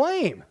great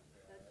flame.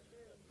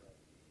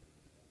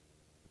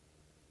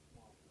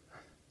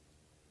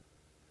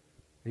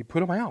 He put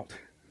them out.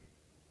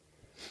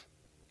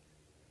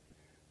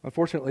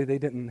 Unfortunately, they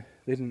didn't.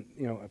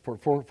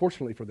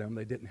 Fortunately for them,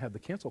 they didn't have the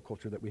cancel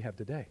culture that we have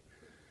today.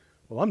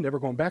 Well, I'm never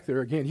going back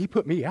there again. He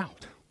put me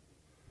out.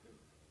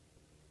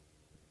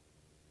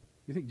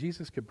 You think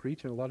Jesus could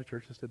preach in a lot of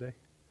churches today?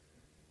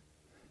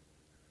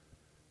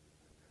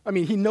 I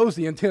mean, He knows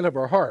the intent of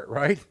our heart,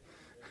 right?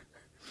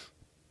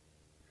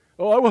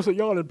 Oh, I wasn't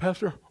yawning,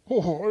 Pastor.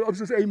 Oh, I was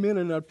just amen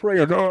and I'd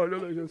pray.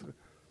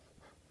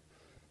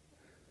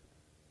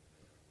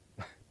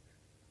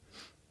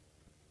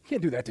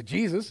 Can't do that to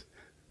Jesus.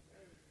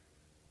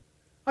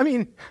 I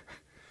mean,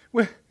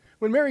 when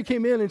Mary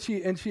came in and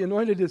she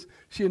anointed his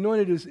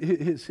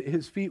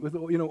feet with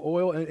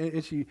oil,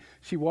 and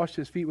she washed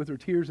his feet with her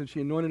tears, and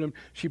she anointed him.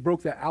 She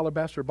broke that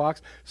alabaster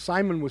box.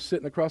 Simon was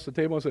sitting across the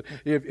table and said,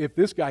 "If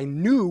this guy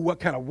knew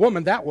what kind of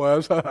woman that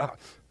was,"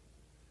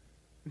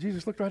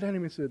 Jesus looked right at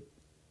him and said,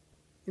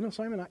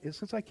 "Simon,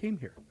 since I came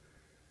here,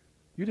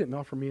 you didn't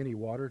offer me any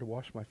water to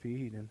wash my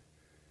feet, and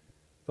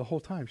the whole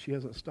time she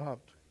hasn't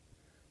stopped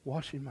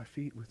washing my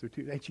feet with her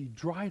tears, and she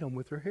dried them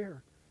with her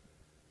hair."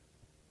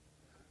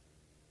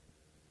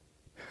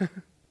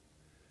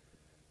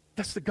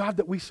 That's the God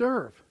that we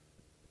serve.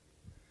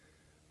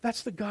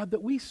 That's the God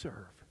that we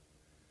serve.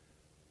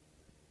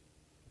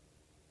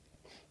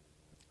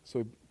 So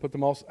he put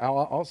them all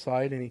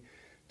outside, and he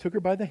took her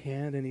by the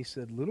hand, and he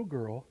said, "Little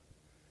girl,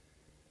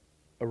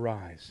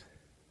 arise."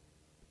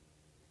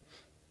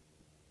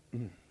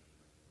 And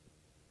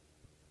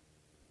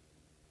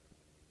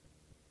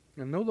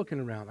no looking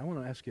around. I want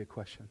to ask you a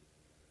question.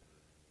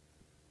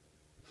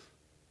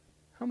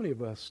 How many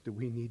of us do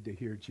we need to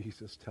hear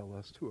Jesus tell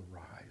us to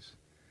arise?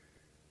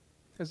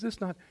 Has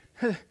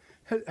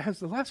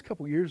the last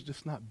couple of years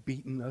just not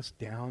beaten us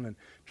down and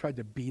tried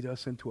to beat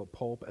us into a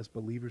pulp as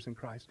believers in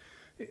Christ?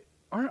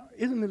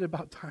 Isn't it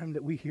about time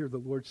that we hear the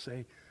Lord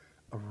say,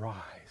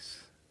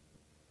 "Arise.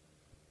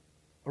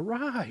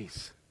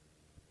 Arise."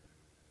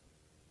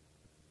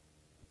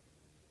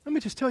 Let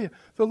me just tell you,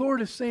 the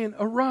Lord is saying,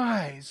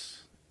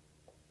 "Arise.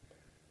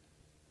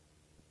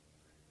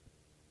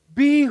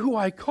 Be who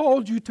I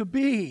called you to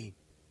be.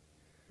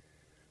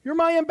 You're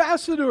my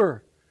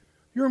ambassador.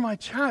 You're my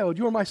child.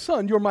 You're my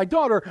son. You're my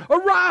daughter.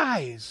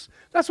 Arise."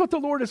 That's what the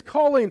Lord is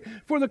calling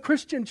for the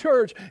Christian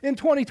church in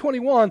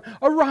 2021.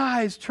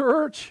 Arise,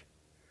 church.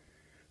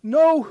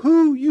 Know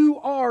who you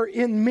are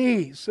in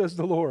me, says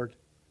the Lord.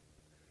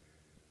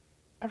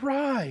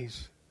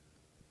 Arise.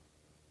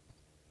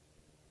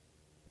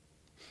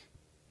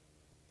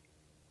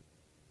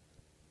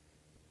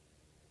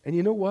 And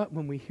you know what?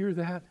 When we hear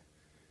that,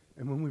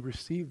 and when we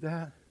receive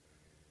that,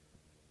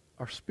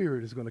 our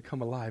spirit is going to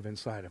come alive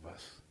inside of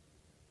us.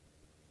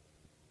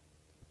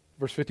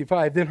 Verse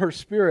 55, then her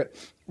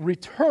spirit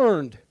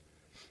returned,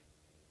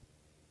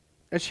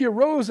 and she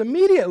arose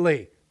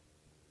immediately.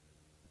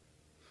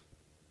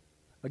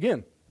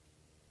 Again,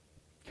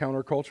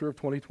 counterculture of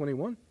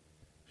 2021.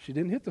 She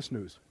didn't hit the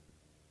snooze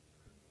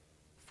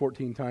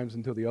 14 times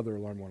until the other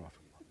alarm went off.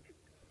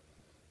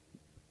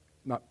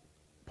 Not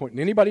pointing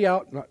anybody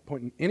out, not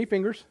pointing any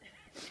fingers.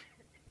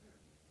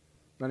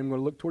 Not even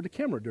going to look toward the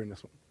camera during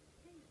this one.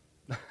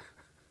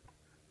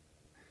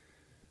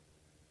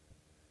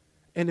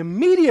 And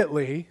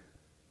immediately,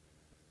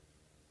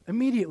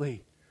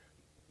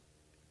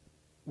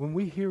 when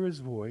we hear His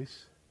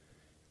voice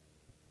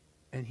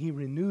and He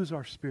renews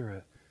our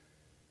spirit,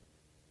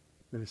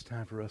 then it's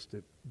time for us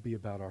to be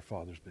about our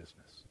Father's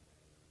business.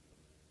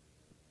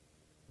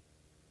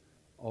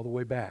 All the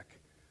way back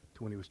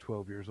when he was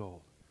 12 years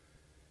old.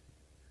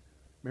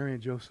 Mary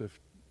and Joseph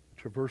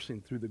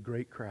traversing through the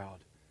great crowd.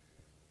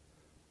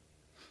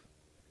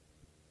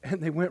 And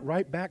they went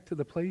right back to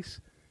the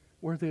place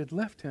where they had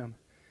left him.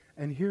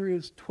 And here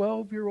is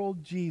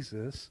 12-year-old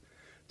Jesus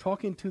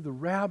talking to the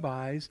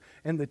rabbis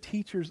and the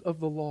teachers of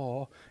the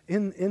law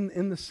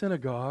in the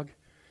synagogue,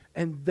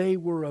 and they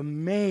were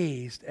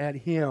amazed at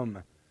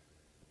him.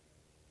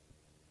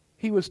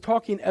 He was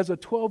talking as a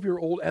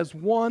 12-year-old, as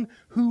one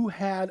who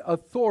had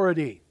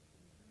authority.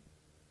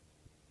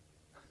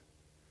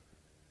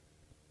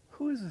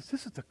 Who is this?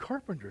 This is the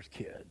carpenter's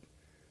kid.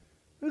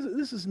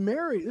 This is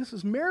Mary. This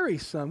is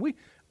Mary's son.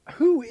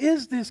 Who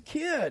is this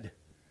kid?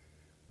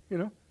 You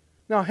know.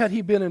 Now, had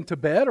he been in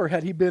Tibet or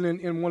had he been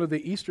in one of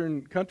the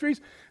Eastern countries,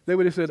 they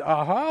would have said,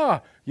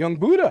 "Aha, young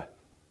Buddha."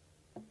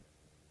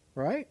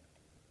 Right?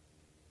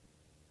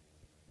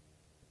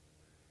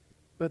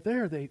 But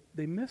there, they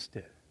missed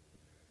it.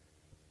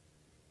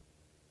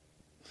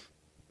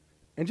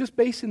 And just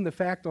basing the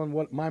fact on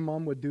what my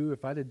mom would do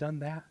if I'd have done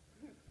that,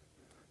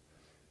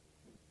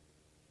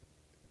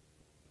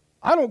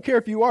 I don't care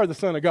if you are the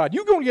Son of God.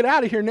 You're going to get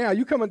out of here now.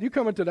 You coming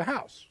to the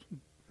house.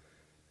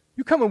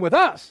 You coming with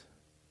us.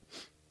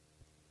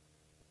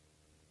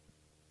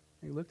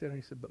 And he looked at her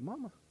and he said, "But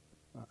Mama,"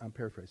 I'm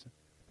paraphrasing,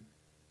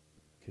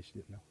 in case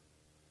you didn't know.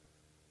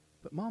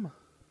 "But Mama,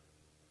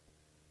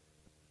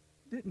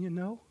 didn't you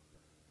know?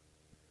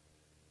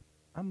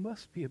 I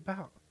must be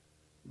about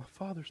my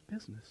Father's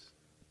business."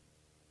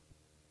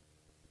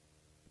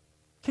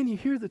 Can you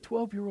hear the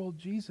 12-year-old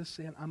Jesus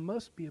saying, "I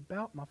must be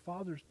about my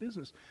Father's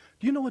business"?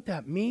 Do you know what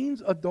that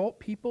means, adult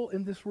people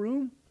in this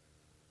room?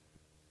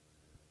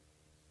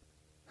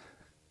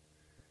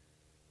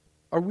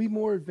 Are we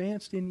more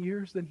advanced in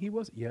years than he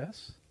was?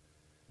 Yes.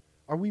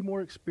 Are we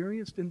more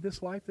experienced in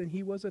this life than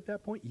he was at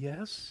that point?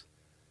 Yes.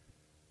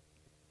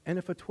 And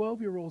if a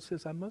 12-year-old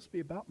says, "I must be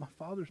about my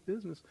Father's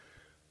business,"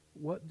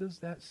 what does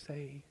that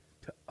say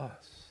to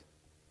us?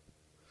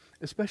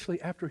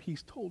 Especially after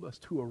he's told us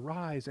to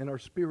arise and our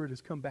spirit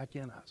has come back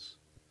in us.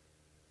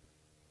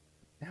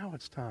 Now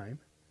it's time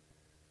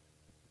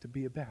to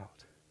be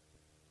about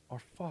our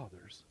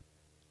Father's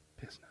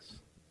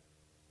business.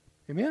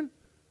 Amen?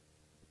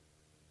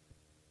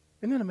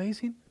 Isn't that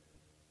amazing?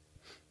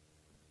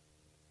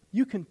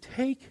 You can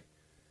take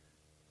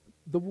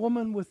the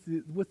woman with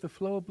the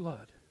flow of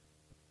blood,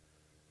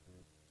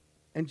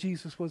 and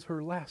Jesus was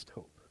her last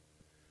hope,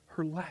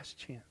 her last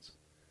chance,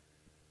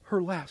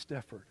 her last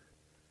effort.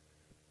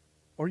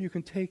 Or you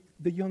can take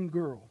the young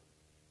girl,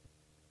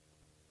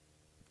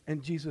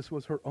 and Jesus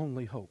was her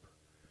only hope,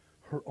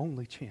 her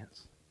only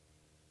chance.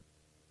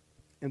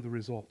 And the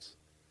results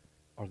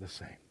are the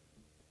same.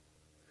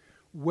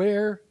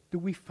 Where do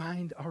we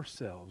find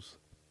ourselves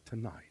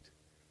tonight?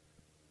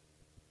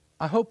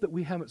 I hope that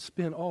we haven't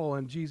spent all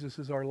on Jesus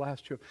as our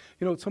last trip.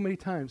 You know, so many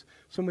times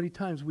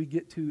we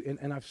get to,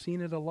 and I've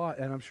seen it a lot,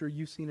 and I'm sure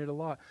you've seen it a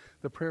lot,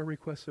 the prayer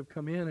requests have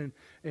come in, and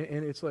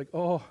it's like,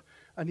 "Oh,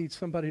 I need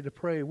somebody to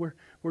pray.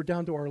 We're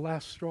down to our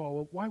last straw."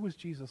 Well, why was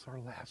Jesus our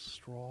last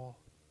straw?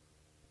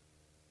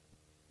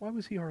 Why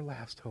was he our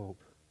last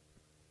hope?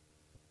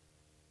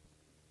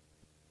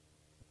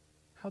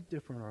 How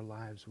different our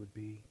lives would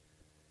be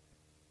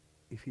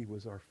if he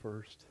was our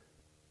first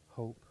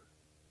hope.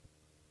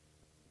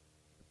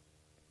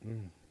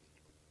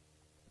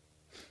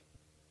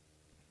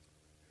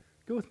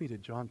 Go with me to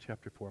John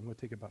chapter 4. I'm going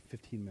to take about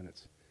 15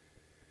 minutes.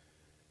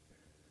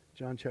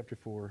 John chapter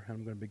 4, and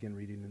I'm going to begin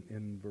reading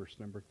in verse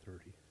number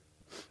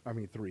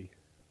 3.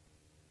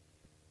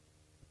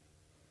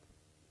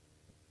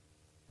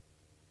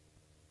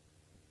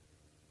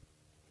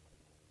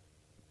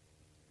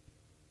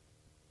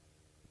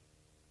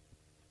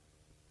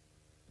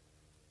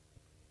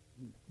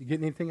 You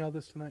getting anything out of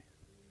this tonight?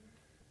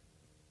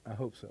 I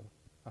hope so.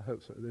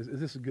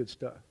 This is good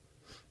stuff.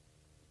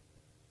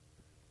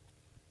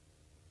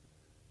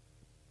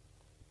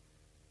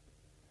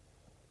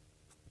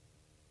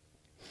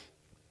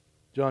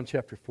 John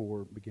chapter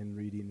 4, begin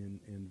reading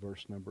in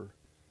verse number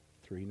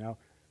 3. Now,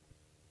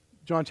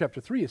 John chapter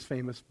 3 is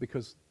famous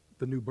because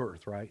the new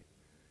birth, right?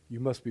 You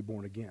must be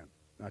born again.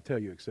 I tell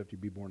you, except you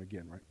be born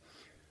again, right?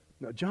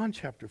 Now, John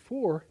chapter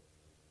 4,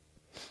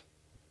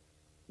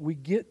 we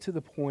get to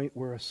the point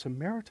where a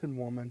Samaritan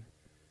woman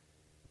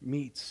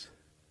meets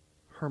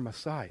her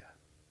Messiah.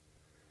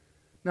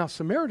 Now,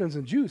 Samaritans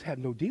and Jews had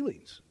no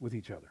dealings with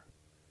each other,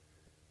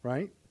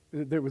 right?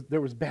 There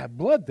was bad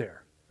blood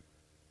there.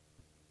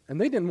 And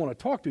they didn't want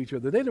to talk to each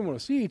other. They didn't want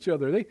to see each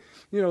other. As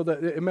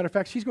a matter of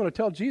fact, she's going to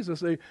tell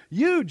Jesus,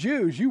 "You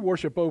Jews, you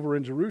worship over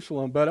in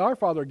Jerusalem, but our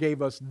Father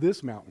gave us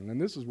this mountain,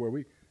 and this is where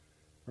we,"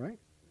 right?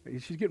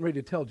 She's getting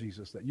ready to tell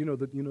Jesus that. You know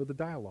the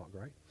dialogue,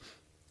 right?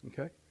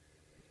 Okay.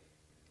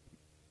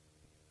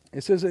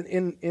 It says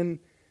in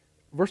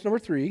verse number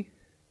 3,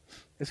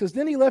 it says,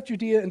 "Then he left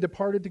Judea and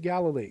departed to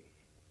Galilee.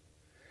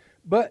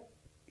 But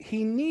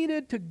he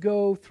needed to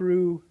go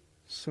through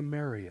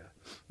Samaria."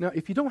 Now,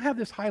 if you don't have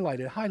this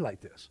highlighted,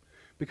 highlight this,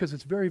 because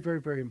it's very,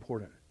 very, very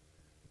important.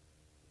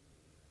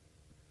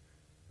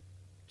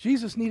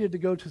 Jesus needed to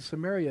go to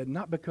Samaria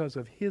not because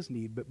of his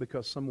need, but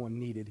because someone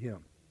needed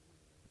him.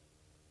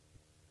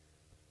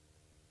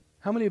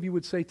 How many of you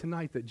would say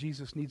tonight that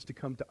Jesus needs to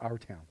come to our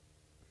town?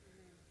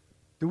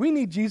 Do we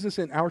need Jesus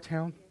in our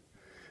town?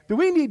 Do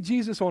we need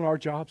Jesus on our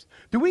jobs?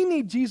 Do we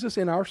need Jesus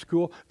in our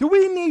school? Do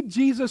we need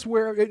Jesus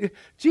where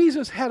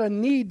Jesus had a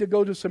need to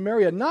go to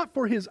Samaria, not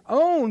for his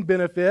own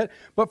benefit,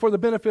 but for the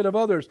benefit of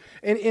others?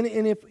 And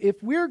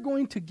if we're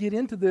going to get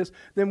into this,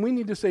 then we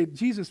need to say,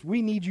 Jesus,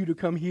 we need you to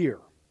come here.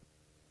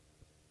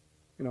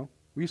 You know,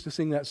 we used to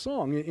sing that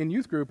song in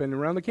youth group and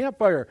around the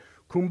campfire.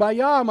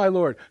 Kumbaya, my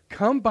Lord,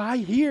 come by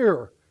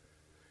here.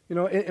 You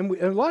know, and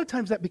a lot of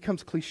times that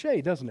becomes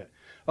cliche, doesn't it?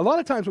 A lot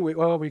of times we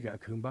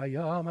got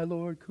kumbaya, my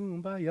Lord,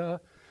 kumbaya.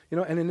 You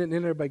know, and then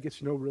everybody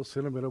gets, real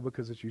sentimental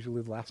because it's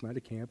usually the last night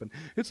of camp, and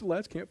it's the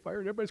last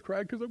campfire, and everybody's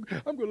crying because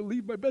I'm going to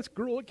leave my best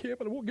girl at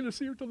camp, and I won't get to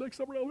see her till next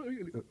summer.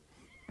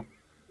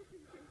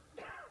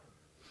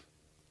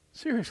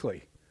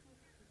 Seriously.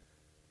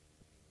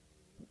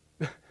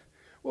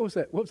 What was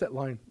that? What was that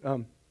line?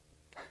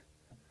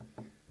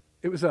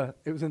 It was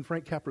in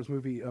Frank Capra's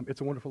movie, It's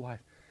a Wonderful Life.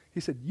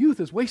 He said, "Youth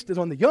is wasted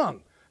on the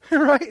young,"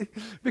 right?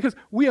 Because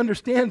we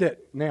understand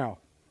it now.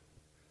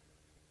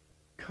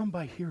 Come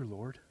by here,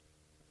 Lord.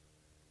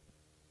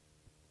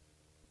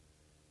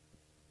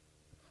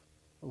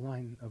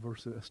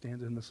 A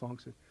stanza in the song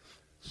said,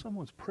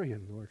 "Someone's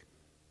praying, Lord.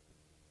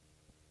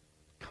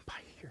 Come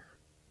by here.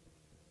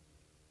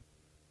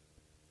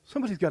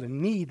 Somebody's got a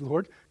need,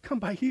 Lord. Come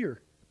by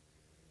here."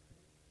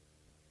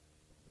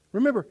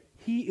 Remember,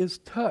 he is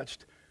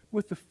touched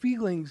with the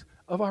feelings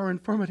of our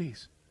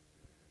infirmities.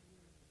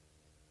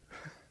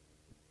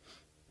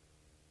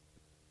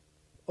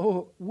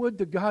 Oh, would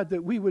to God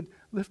that we would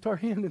lift our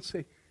hand and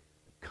say,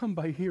 "Come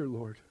by here,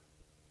 Lord."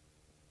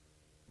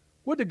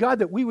 Would to God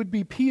that we would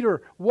be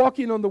Peter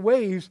walking on the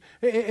waves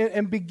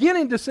and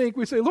beginning to sink.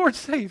 We say, "Lord,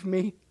 save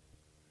me."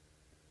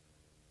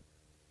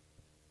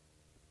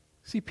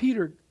 See,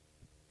 Peter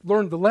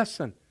learned the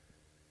lesson.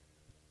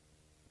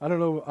 I don't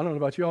know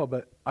about y'all,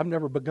 but I've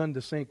never begun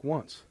to sink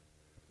once.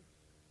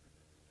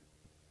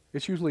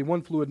 It's usually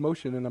one fluid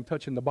motion and I'm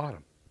touching the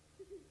bottom.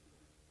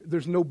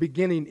 There's no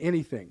beginning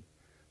anything.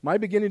 My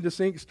beginning to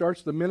sink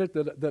starts the minute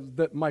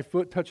that my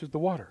foot touches the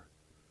water.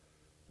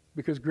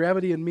 Because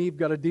gravity and me have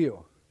got a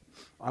deal.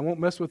 I won't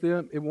mess with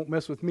them. It won't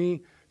mess with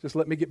me. Just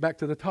let me get back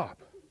to the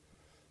top.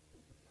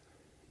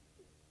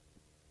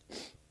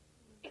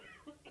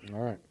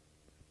 All right.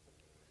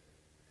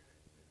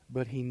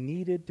 But he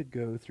needed to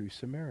go through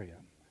Samaria.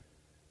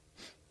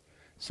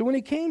 So when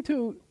he came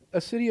to a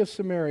city of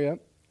Samaria,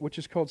 which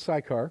is called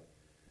Sychar,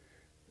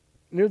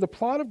 near the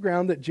plot of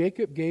ground that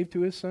Jacob gave to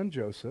his son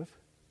Joseph.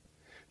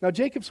 Now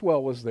Jacob's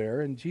well was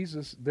there, and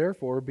Jesus,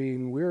 therefore,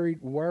 being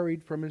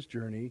wearied from his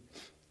journey,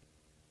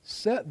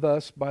 sat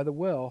thus by the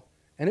well,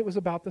 and it was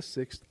about the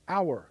 6th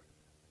hour.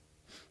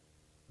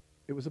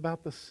 It was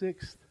about the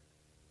 6th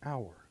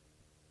hour.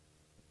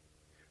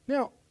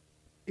 Now,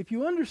 if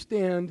you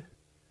understand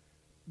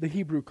the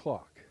Hebrew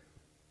clock,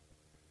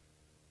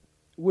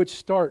 which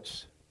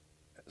starts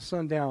at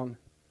sundown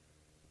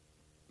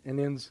and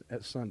ends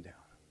at sundown,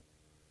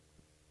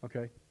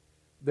 okay?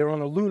 They're on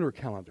a lunar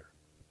calendar.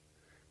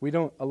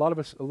 A lot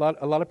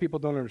of people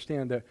don't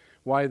understand that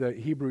why the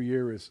Hebrew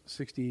year is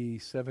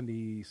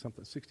 67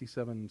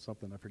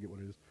 something, I forget what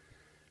it is.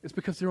 It's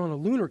because they're on a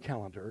lunar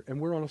calendar and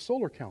we're on a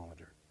solar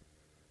calendar.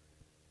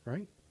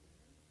 Right?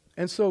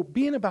 And so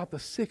being about the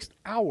 6th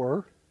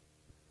hour,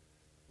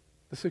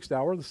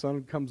 the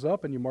sun comes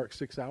up and you mark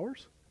 6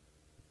 hours,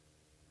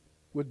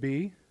 would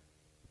be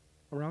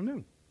around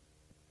noon.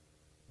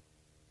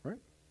 Right?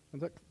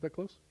 Is that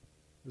close?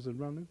 Is it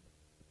around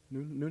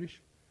noon? Noonish?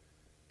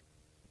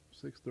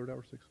 6, third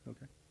hour, 6,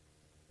 okay.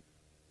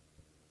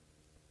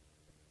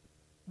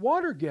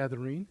 Water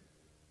gathering,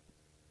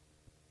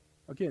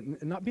 again,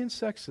 not being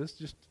sexist,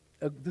 just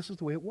this is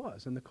the way it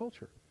was in the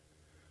culture.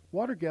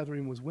 Water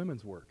gathering was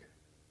women's work.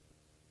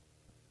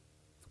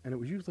 And it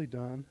was usually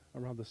done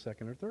around the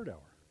 2nd or 3rd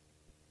hour.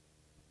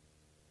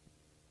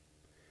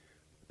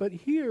 But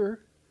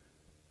here,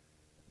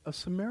 a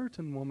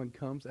Samaritan woman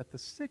comes at the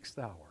 6th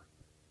hour,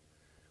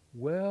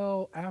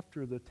 well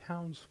after the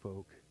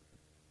townsfolk,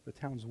 the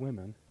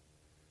townswomen,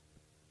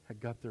 had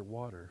got their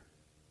water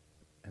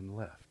and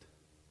left.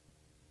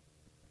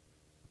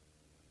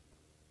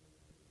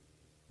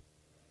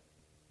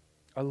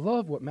 I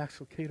love what Max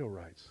Lucado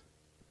writes.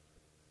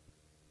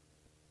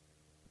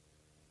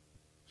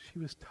 She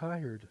was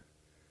tired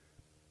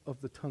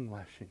of the tongue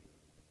lashing.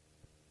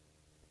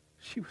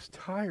 She was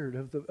tired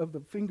of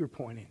the finger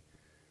pointing.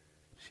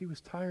 She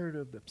was tired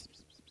of the pss,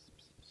 pss, pss,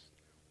 pss, pss.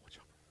 Watch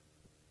out.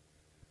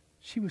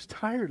 She was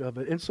tired of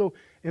it. And so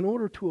in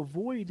order to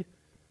avoid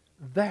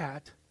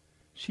that,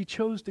 she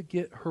chose to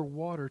get her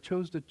water,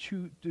 chose to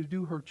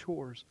do her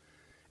chores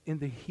in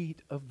the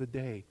heat of the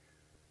day.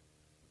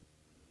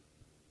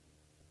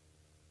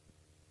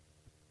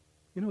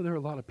 You know, there are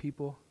a lot of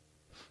people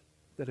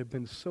that have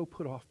been so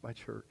put off by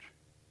church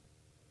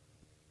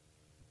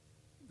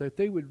that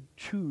they would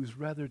choose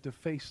rather to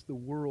face the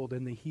world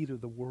and the heat of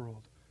the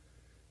world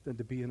than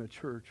to be in a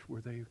church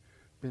where they've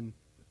been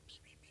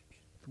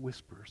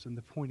whispers and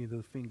the pointing of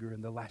the finger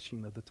and the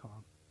lashing of the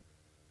tongue.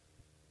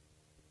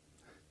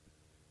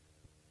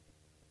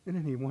 And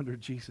then he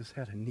wondered Jesus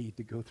had a need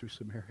to go through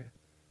Samaria.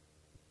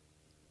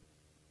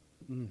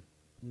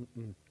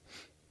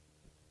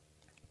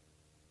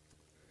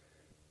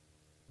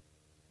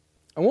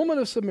 A woman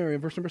of Samaria,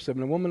 verse number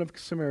 7, a woman of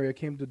Samaria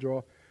came to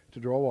draw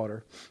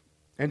water.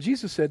 And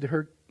Jesus said to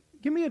her,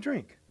 "Give me a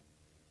drink."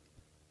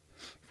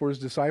 For his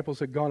disciples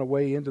had gone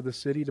away into the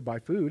city to buy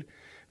food.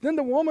 Then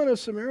the woman of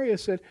Samaria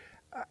said,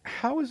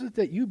 "How is it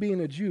that you,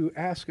 being a Jew,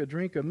 ask a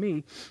drink of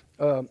me,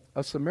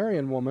 a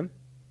Samaritan woman?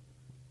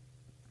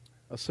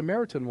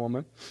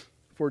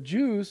 For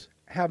Jews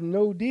have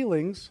no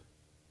dealings,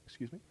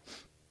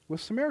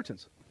 with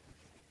Samaritans."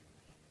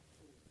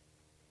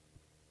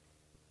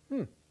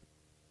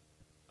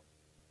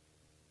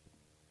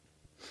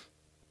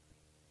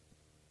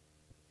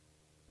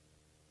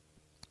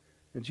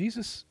 And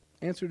Jesus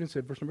answered and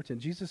said, verse number 10,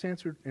 Jesus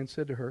answered and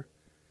said to her,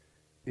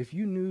 "If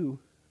you knew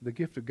the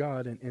gift of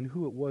God and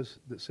who it was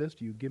that says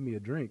to you, 'Give me a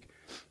drink,'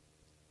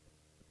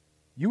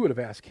 you would have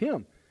asked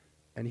him,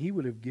 and he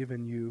would have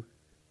given you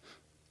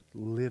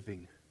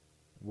living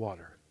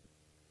water."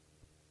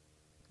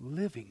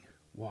 Living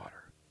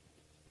water.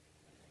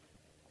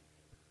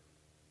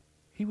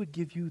 He would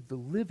give you the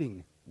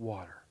living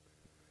water.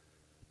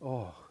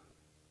 Oh.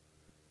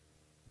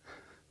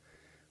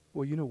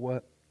 Well, you know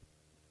what?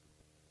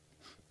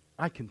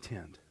 I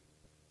contend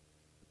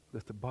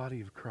that the body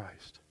of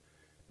Christ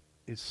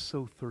is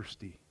so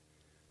thirsty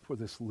for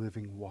this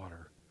living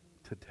water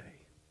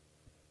today.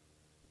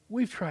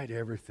 We've tried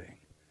everything.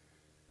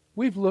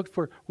 We've looked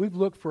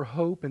for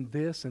hope in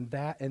this and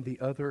that and the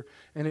other,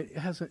 and it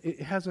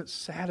hasn't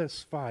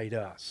satisfied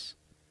us.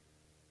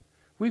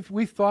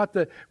 We thought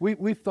that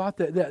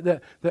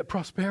that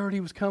prosperity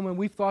was coming.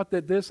 We thought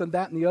that this and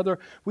that and the other.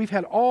 We've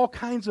had all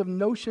kinds of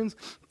notions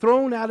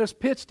thrown at us,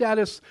 pitched at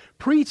us,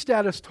 preached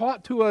at us,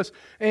 taught to us,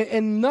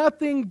 and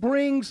nothing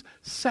brings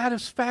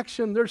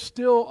satisfaction. There's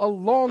still a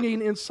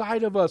longing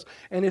inside of us,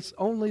 and it's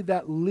only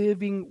that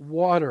living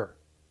water.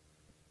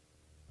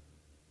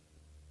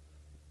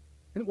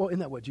 And, well, isn't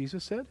that what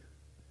Jesus said?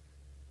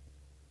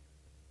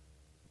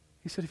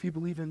 He said, "If you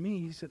believe in me,"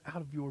 he said,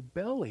 "out of your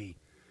belly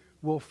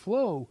will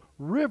flow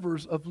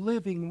rivers of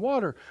living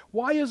water."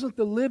 Why isn't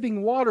the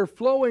living water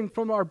flowing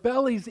from our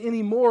bellies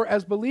anymore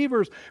as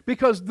believers?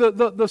 Because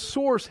the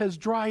source has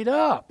dried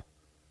up.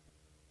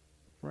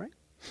 Right?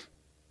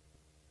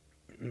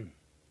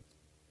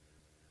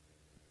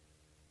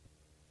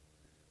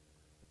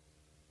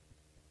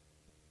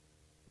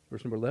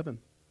 Verse number 11.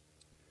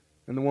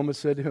 And the woman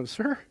said to him,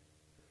 "Sir,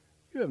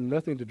 you have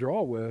nothing to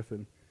draw with,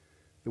 and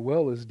the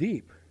well is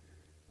deep.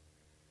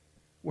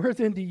 Where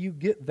then do you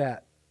get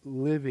that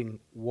living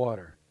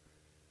water?"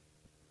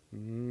 Do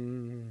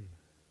you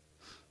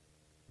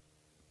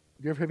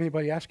ever have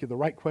anybody ask you the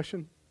right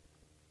question?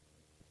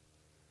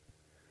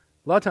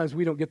 A lot of times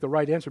we don't get the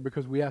right answer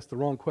because we ask the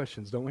wrong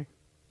questions, don't we?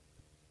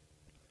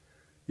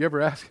 You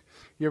ever have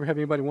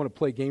anybody want to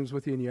play games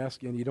with you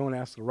and you don't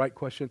ask the right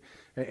question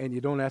and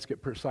you don't ask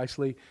it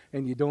precisely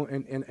and you don't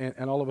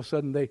and all of a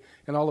sudden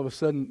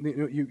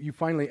you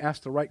finally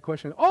ask the right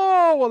question.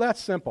 Oh, well, that's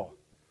simple.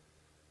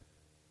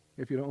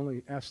 If you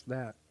only ask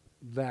that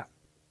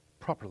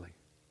properly,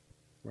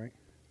 right?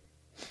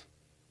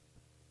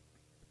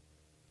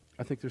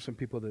 I think there's some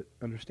people that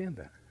understand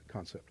that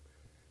concept.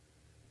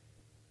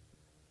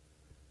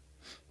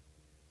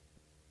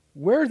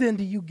 Where then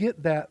do you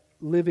get that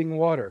living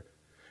water?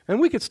 And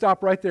we could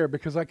stop right there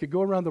because I could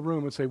go around the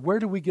room and say, where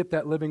do we get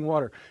that living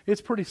water? It's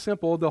pretty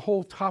simple. The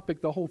whole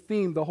topic, the whole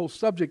theme, the whole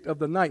subject of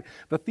the night,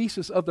 the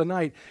thesis of the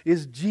night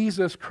is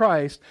Jesus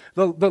Christ,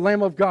 the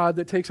Lamb of God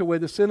that takes away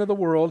the sin of the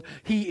world.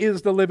 He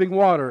is the living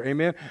water.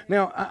 Amen.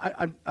 Now,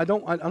 I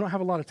don't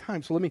have a lot of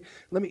time, so let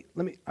me.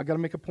 I got to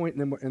make a point,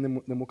 and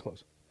then we'll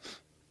close.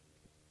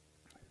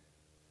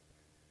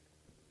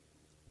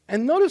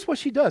 And notice what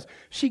she does.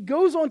 She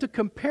goes on to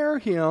compare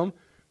him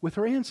with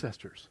her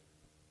ancestors.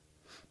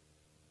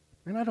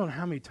 And I don't know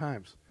how many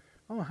times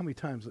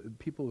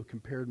people have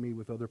compared me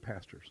with other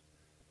pastors.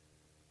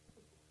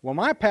 Well,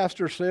 my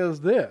pastor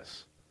says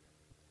this.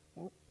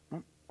 Well,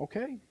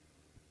 okay.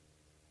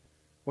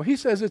 Well, he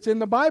says it's in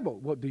the Bible.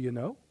 Well, do you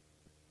know?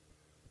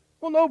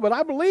 Well, no, but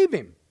I believe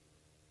him.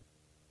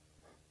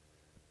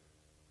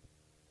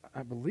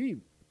 I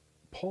believe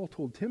Paul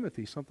told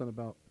Timothy something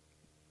about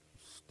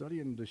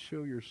studying to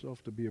show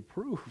yourself to be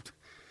approved.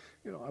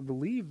 I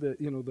believe that,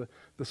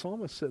 the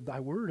psalmist said, "Thy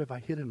word have I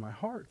hid in my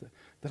heart,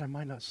 that I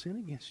might not sin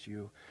against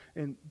you."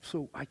 And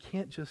so I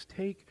can't just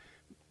take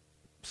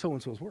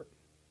so-and-so's word.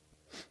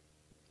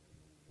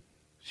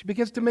 She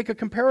begins to make a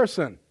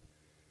comparison.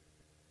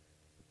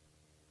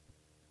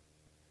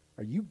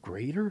 Are you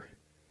greater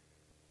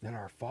than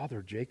our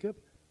father Jacob,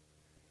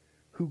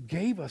 who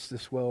gave us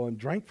this well and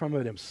drank from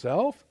it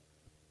himself,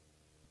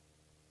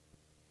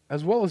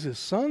 as well as his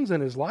sons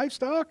and his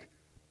livestock?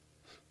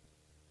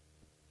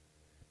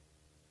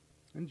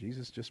 And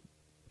Jesus just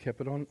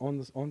kept it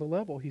on the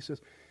level. He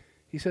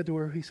He said to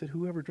her, he said,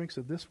 whoever drinks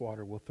of this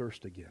water will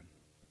thirst again.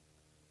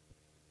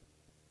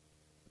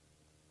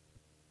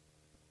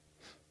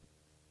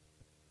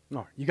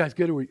 No, you guys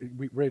good? Or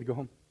we ready to go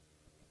home?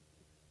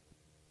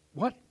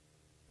 What?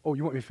 Oh,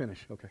 you want me to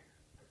finish? Okay.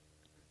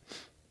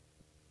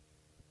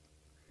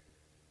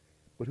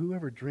 But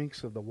whoever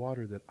drinks of the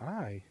water that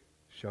I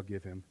shall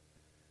give him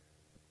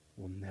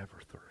will never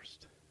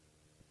thirst.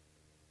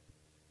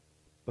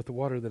 But the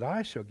water that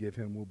I shall give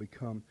him will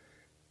become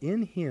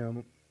in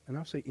him, and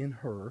I'll say in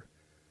her,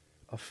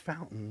 a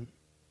fountain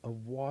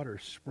of water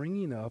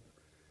springing up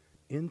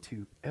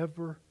into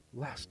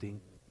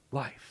everlasting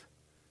life.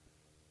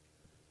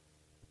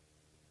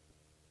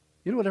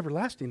 You know what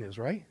everlasting is,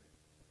 right?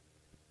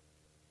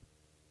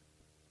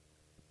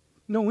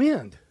 No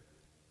end.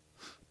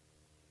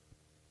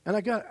 And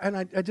I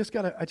just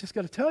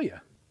gotta tell you.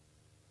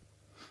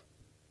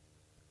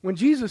 When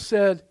Jesus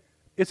said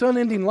it's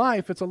unending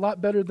life, it's a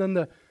lot better than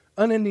the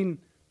unending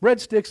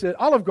breadsticks at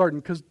Olive Garden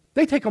because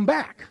they take them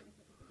back.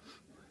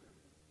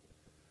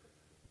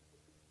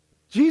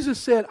 Jesus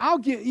said, I'll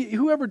get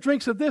whoever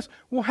drinks of this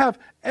will have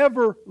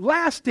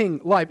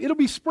everlasting life. It'll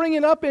be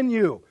springing up in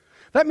you.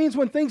 That means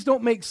when things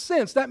don't make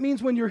sense. That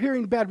means when you're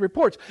hearing bad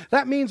reports.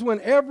 That means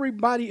when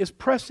everybody is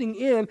pressing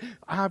in,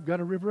 I've got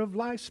a river of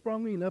life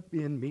springing up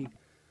in me.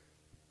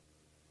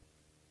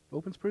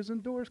 Opens prison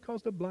doors,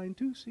 caused the blind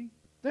to see.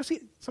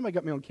 See, somebody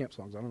got me on camp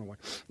songs. I don't know why.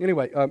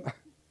 Anyway, and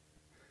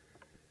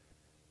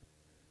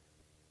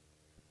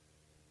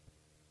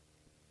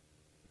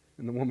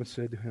the woman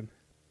said to him,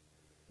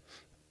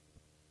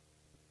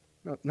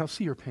 now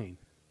see your pain.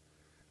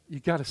 You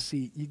got to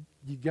see,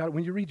 you got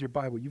when you read your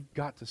Bible, you've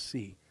got to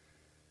see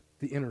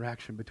the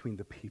interaction between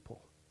the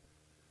people.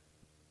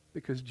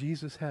 Because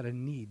Jesus had a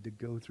need to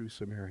go through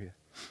Samaria.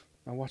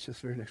 Now watch this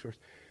very next verse.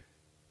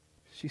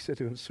 She said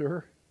to him,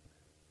 Sir,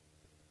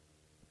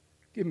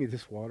 give me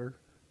this water,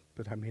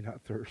 that I may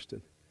not thirst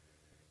and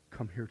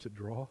come here to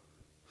draw.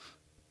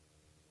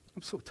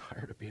 I'm so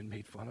tired of being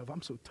made fun of.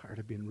 I'm so tired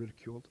of being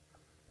ridiculed.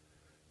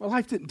 My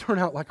life didn't turn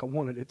out like I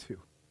wanted it to.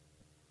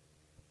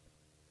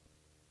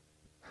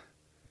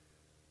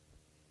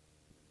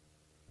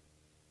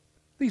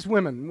 These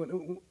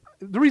women,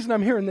 the reason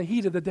I'm here in the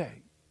heat of the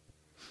day,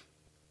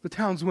 the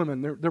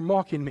townswomen, they're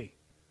mocking me.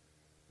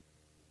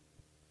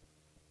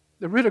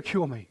 They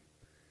ridicule me.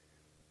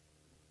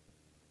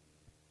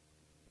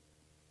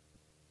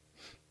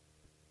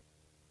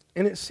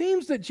 And it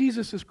seems that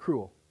Jesus is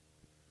cruel.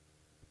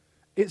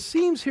 It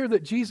seems here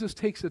that Jesus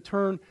takes a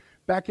turn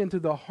back into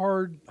the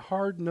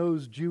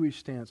hard-nosed Jewish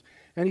stance.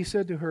 And he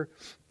said to her,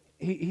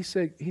 he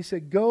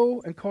said,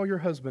 go and call your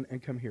husband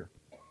and come here.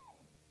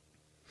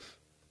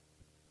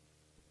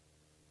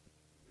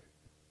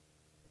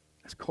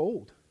 That's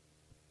cold.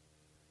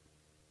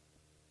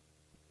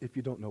 If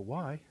you don't know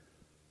why.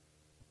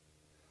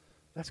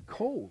 That's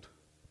cold.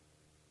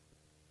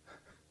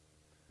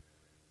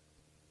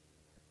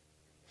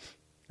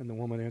 And the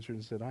woman answered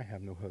and said, I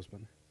have no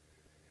husband.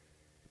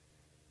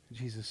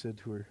 Jesus said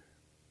to her,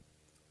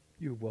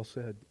 you have well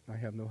said, I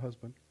have no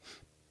husband.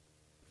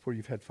 For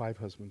you've had 5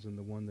 husbands, and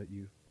the one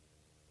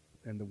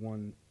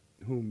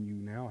whom you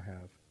now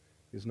have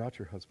is not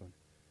your husband.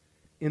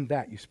 In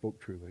that you spoke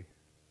truly.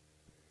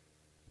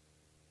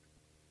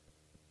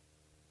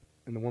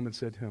 And the woman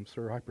said to him,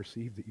 Sir, I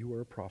perceive that you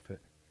are a prophet.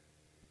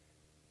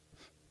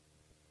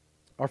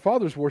 Our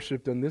fathers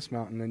worshipped on this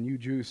mountain, and you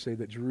Jews say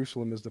that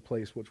Jerusalem is the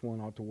place which one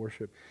ought to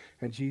worship.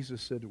 And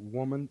Jesus said,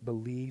 Woman,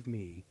 believe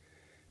me,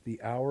 the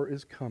hour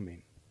is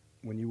coming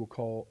when you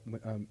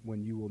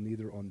will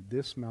neither on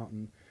this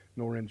mountain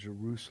nor in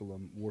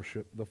Jerusalem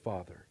worship the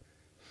Father.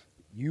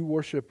 You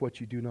worship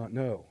what you do not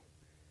know.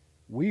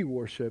 We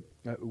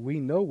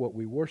know what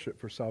we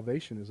worship, for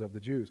salvation is of the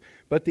Jews.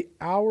 But the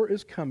hour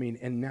is coming,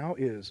 and now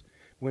is,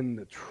 when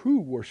the true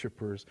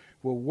worshipers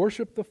will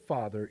worship the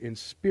Father in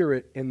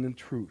spirit and in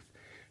truth.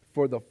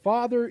 For the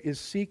Father is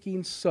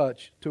seeking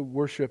such to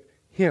worship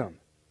Him.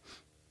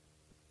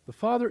 The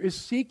Father is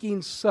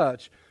seeking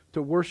such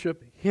to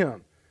worship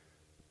Him.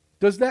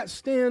 Does that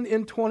stand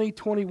in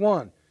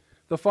 2021?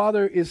 The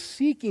Father is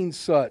seeking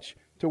such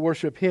to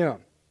worship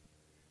Him.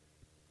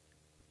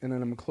 And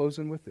then I'm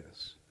closing with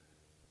this.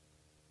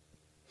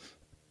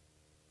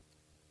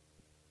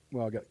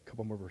 Well, I got a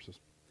couple more verses.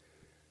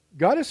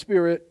 God is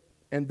spirit,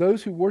 and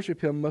those who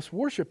worship Him must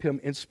worship Him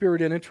in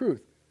spirit and in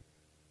truth.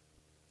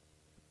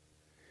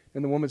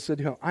 And the woman said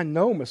to him, I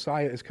know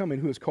Messiah is coming,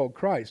 who is called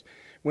Christ.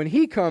 When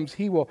He comes,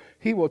 He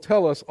will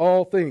tell us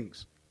all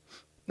things.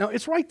 Now,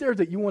 it's right there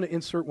that you want to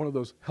insert one of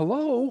those,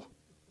 hello.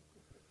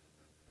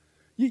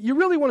 You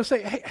really want to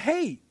say,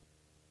 hey,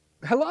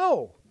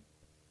 hello.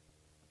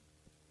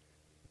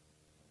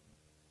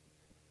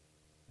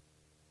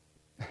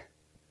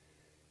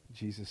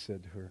 Jesus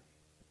said to her,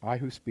 I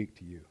who speak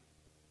to you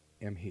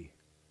am He.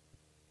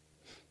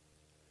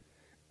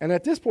 And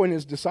at this point,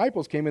 His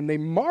disciples came, and they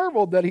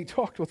marveled that He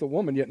talked with a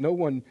woman. Yet no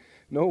one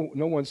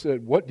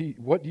said, "What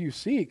do you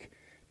seek?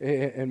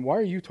 And why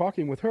are you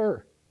talking with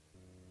her?"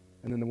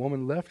 And then the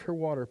woman left her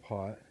water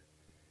pot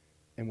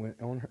and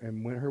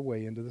went her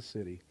way into the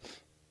city.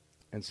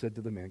 and said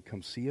to the men,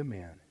 "Come see a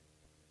man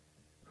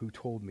who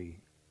told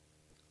me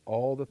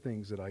all the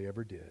things that I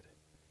ever did.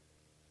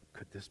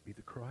 Could this be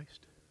the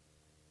Christ?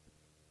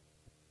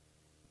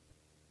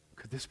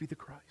 Could this be the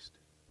Christ?"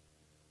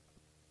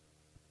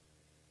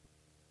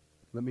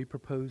 Let me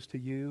propose to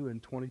you in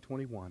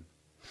 2021,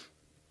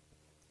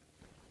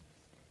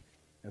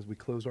 as we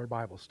close our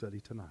Bible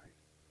study tonight,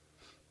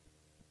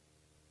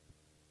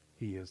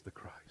 He is the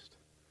Christ,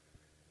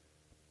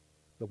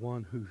 the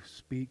one who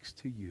speaks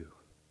to you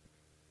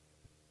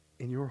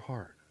in your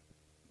heart,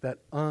 that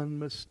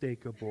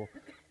unmistakable,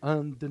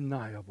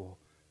 undeniable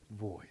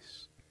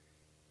voice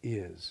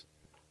is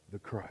the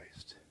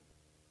Christ.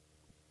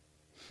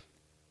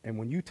 And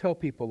when you tell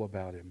people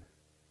about Him,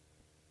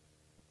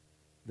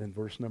 then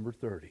verse number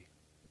 30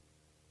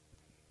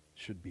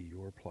 should be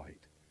your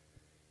plight.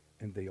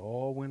 And they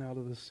all went out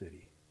of the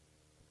city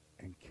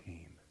and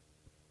came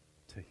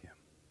to Him.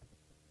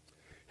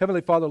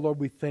 Heavenly Father, Lord,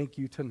 we thank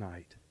You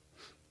tonight.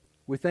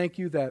 We thank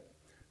You that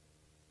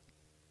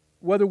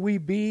whether we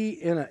be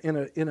in a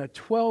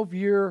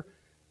 12-year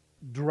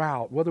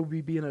drought, whether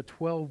we be in a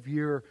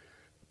 12-year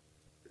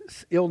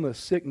illness,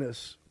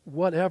 sickness,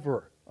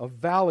 whatever, a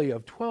valley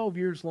of 12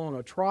 years long,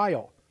 a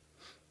trial,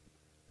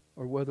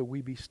 or whether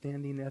we be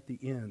standing at the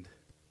end,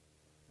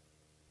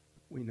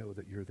 we know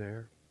that You're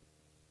there.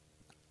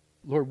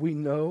 Lord, we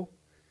know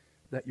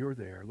that You're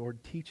there.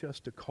 Lord, teach us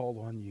to call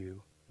on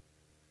You.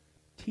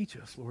 Teach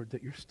us, Lord,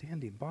 that You're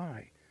standing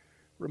by.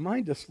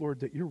 Remind us,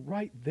 Lord, that You're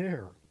right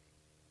there.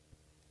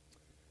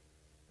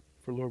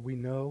 For, Lord, we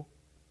know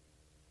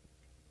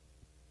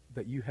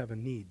that You have a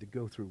need to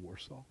go through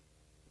Warsaw.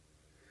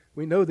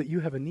 We know that You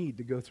have a need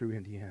to go through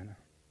Indiana.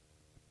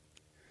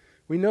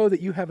 We know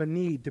that You have a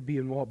need to be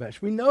in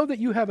Wabash. We know that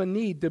You have a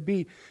need to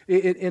be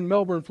in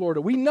Melbourne, Florida.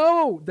 We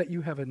know that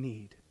You have a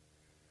need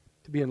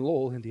to be in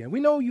Lowell, Indiana. We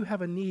know You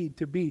have a need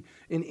to be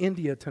in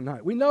India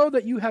tonight. We know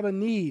that You have a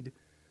need.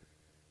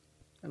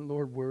 And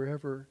Lord,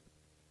 wherever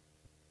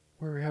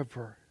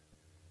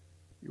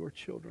Your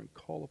children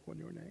call upon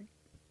Your name,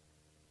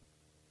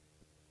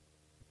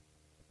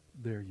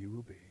 there You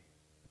will be.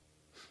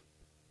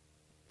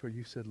 For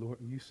You said,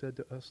 Lord, You said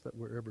to us that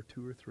wherever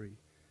 2 or 3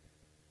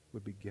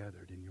 would be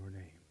gathered in Your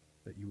name,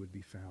 that You would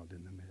be found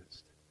in the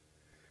midst.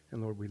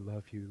 And Lord, we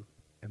love You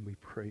and we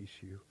praise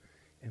You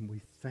and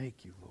we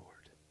thank You,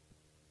 Lord,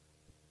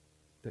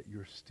 that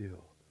You're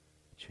still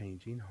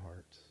changing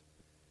hearts,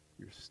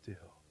 You're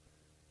still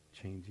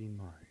changing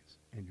minds,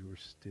 and You're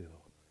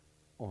still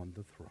on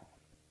the throne.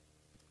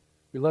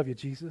 We love You,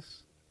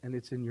 Jesus, and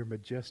it's in Your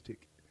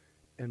majestic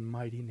and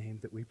mighty name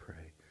that we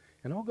pray.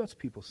 And all God's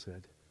people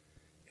said,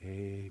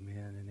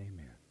 amen and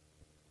amen.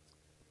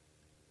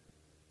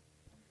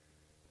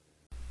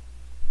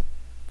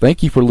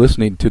 Thank you for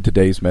listening to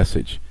today's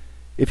message.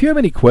 If you have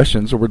any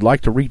questions or would like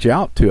to reach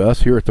out to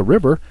us here at the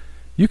River,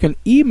 you can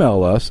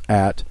email us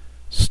at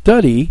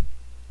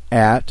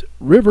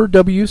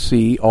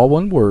study@riverwc, all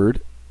one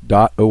word,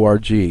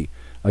 .org.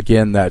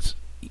 Again, that's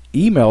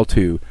email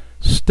to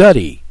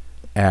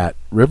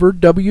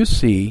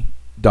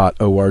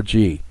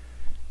study@riverwc.org.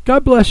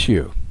 God bless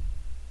you.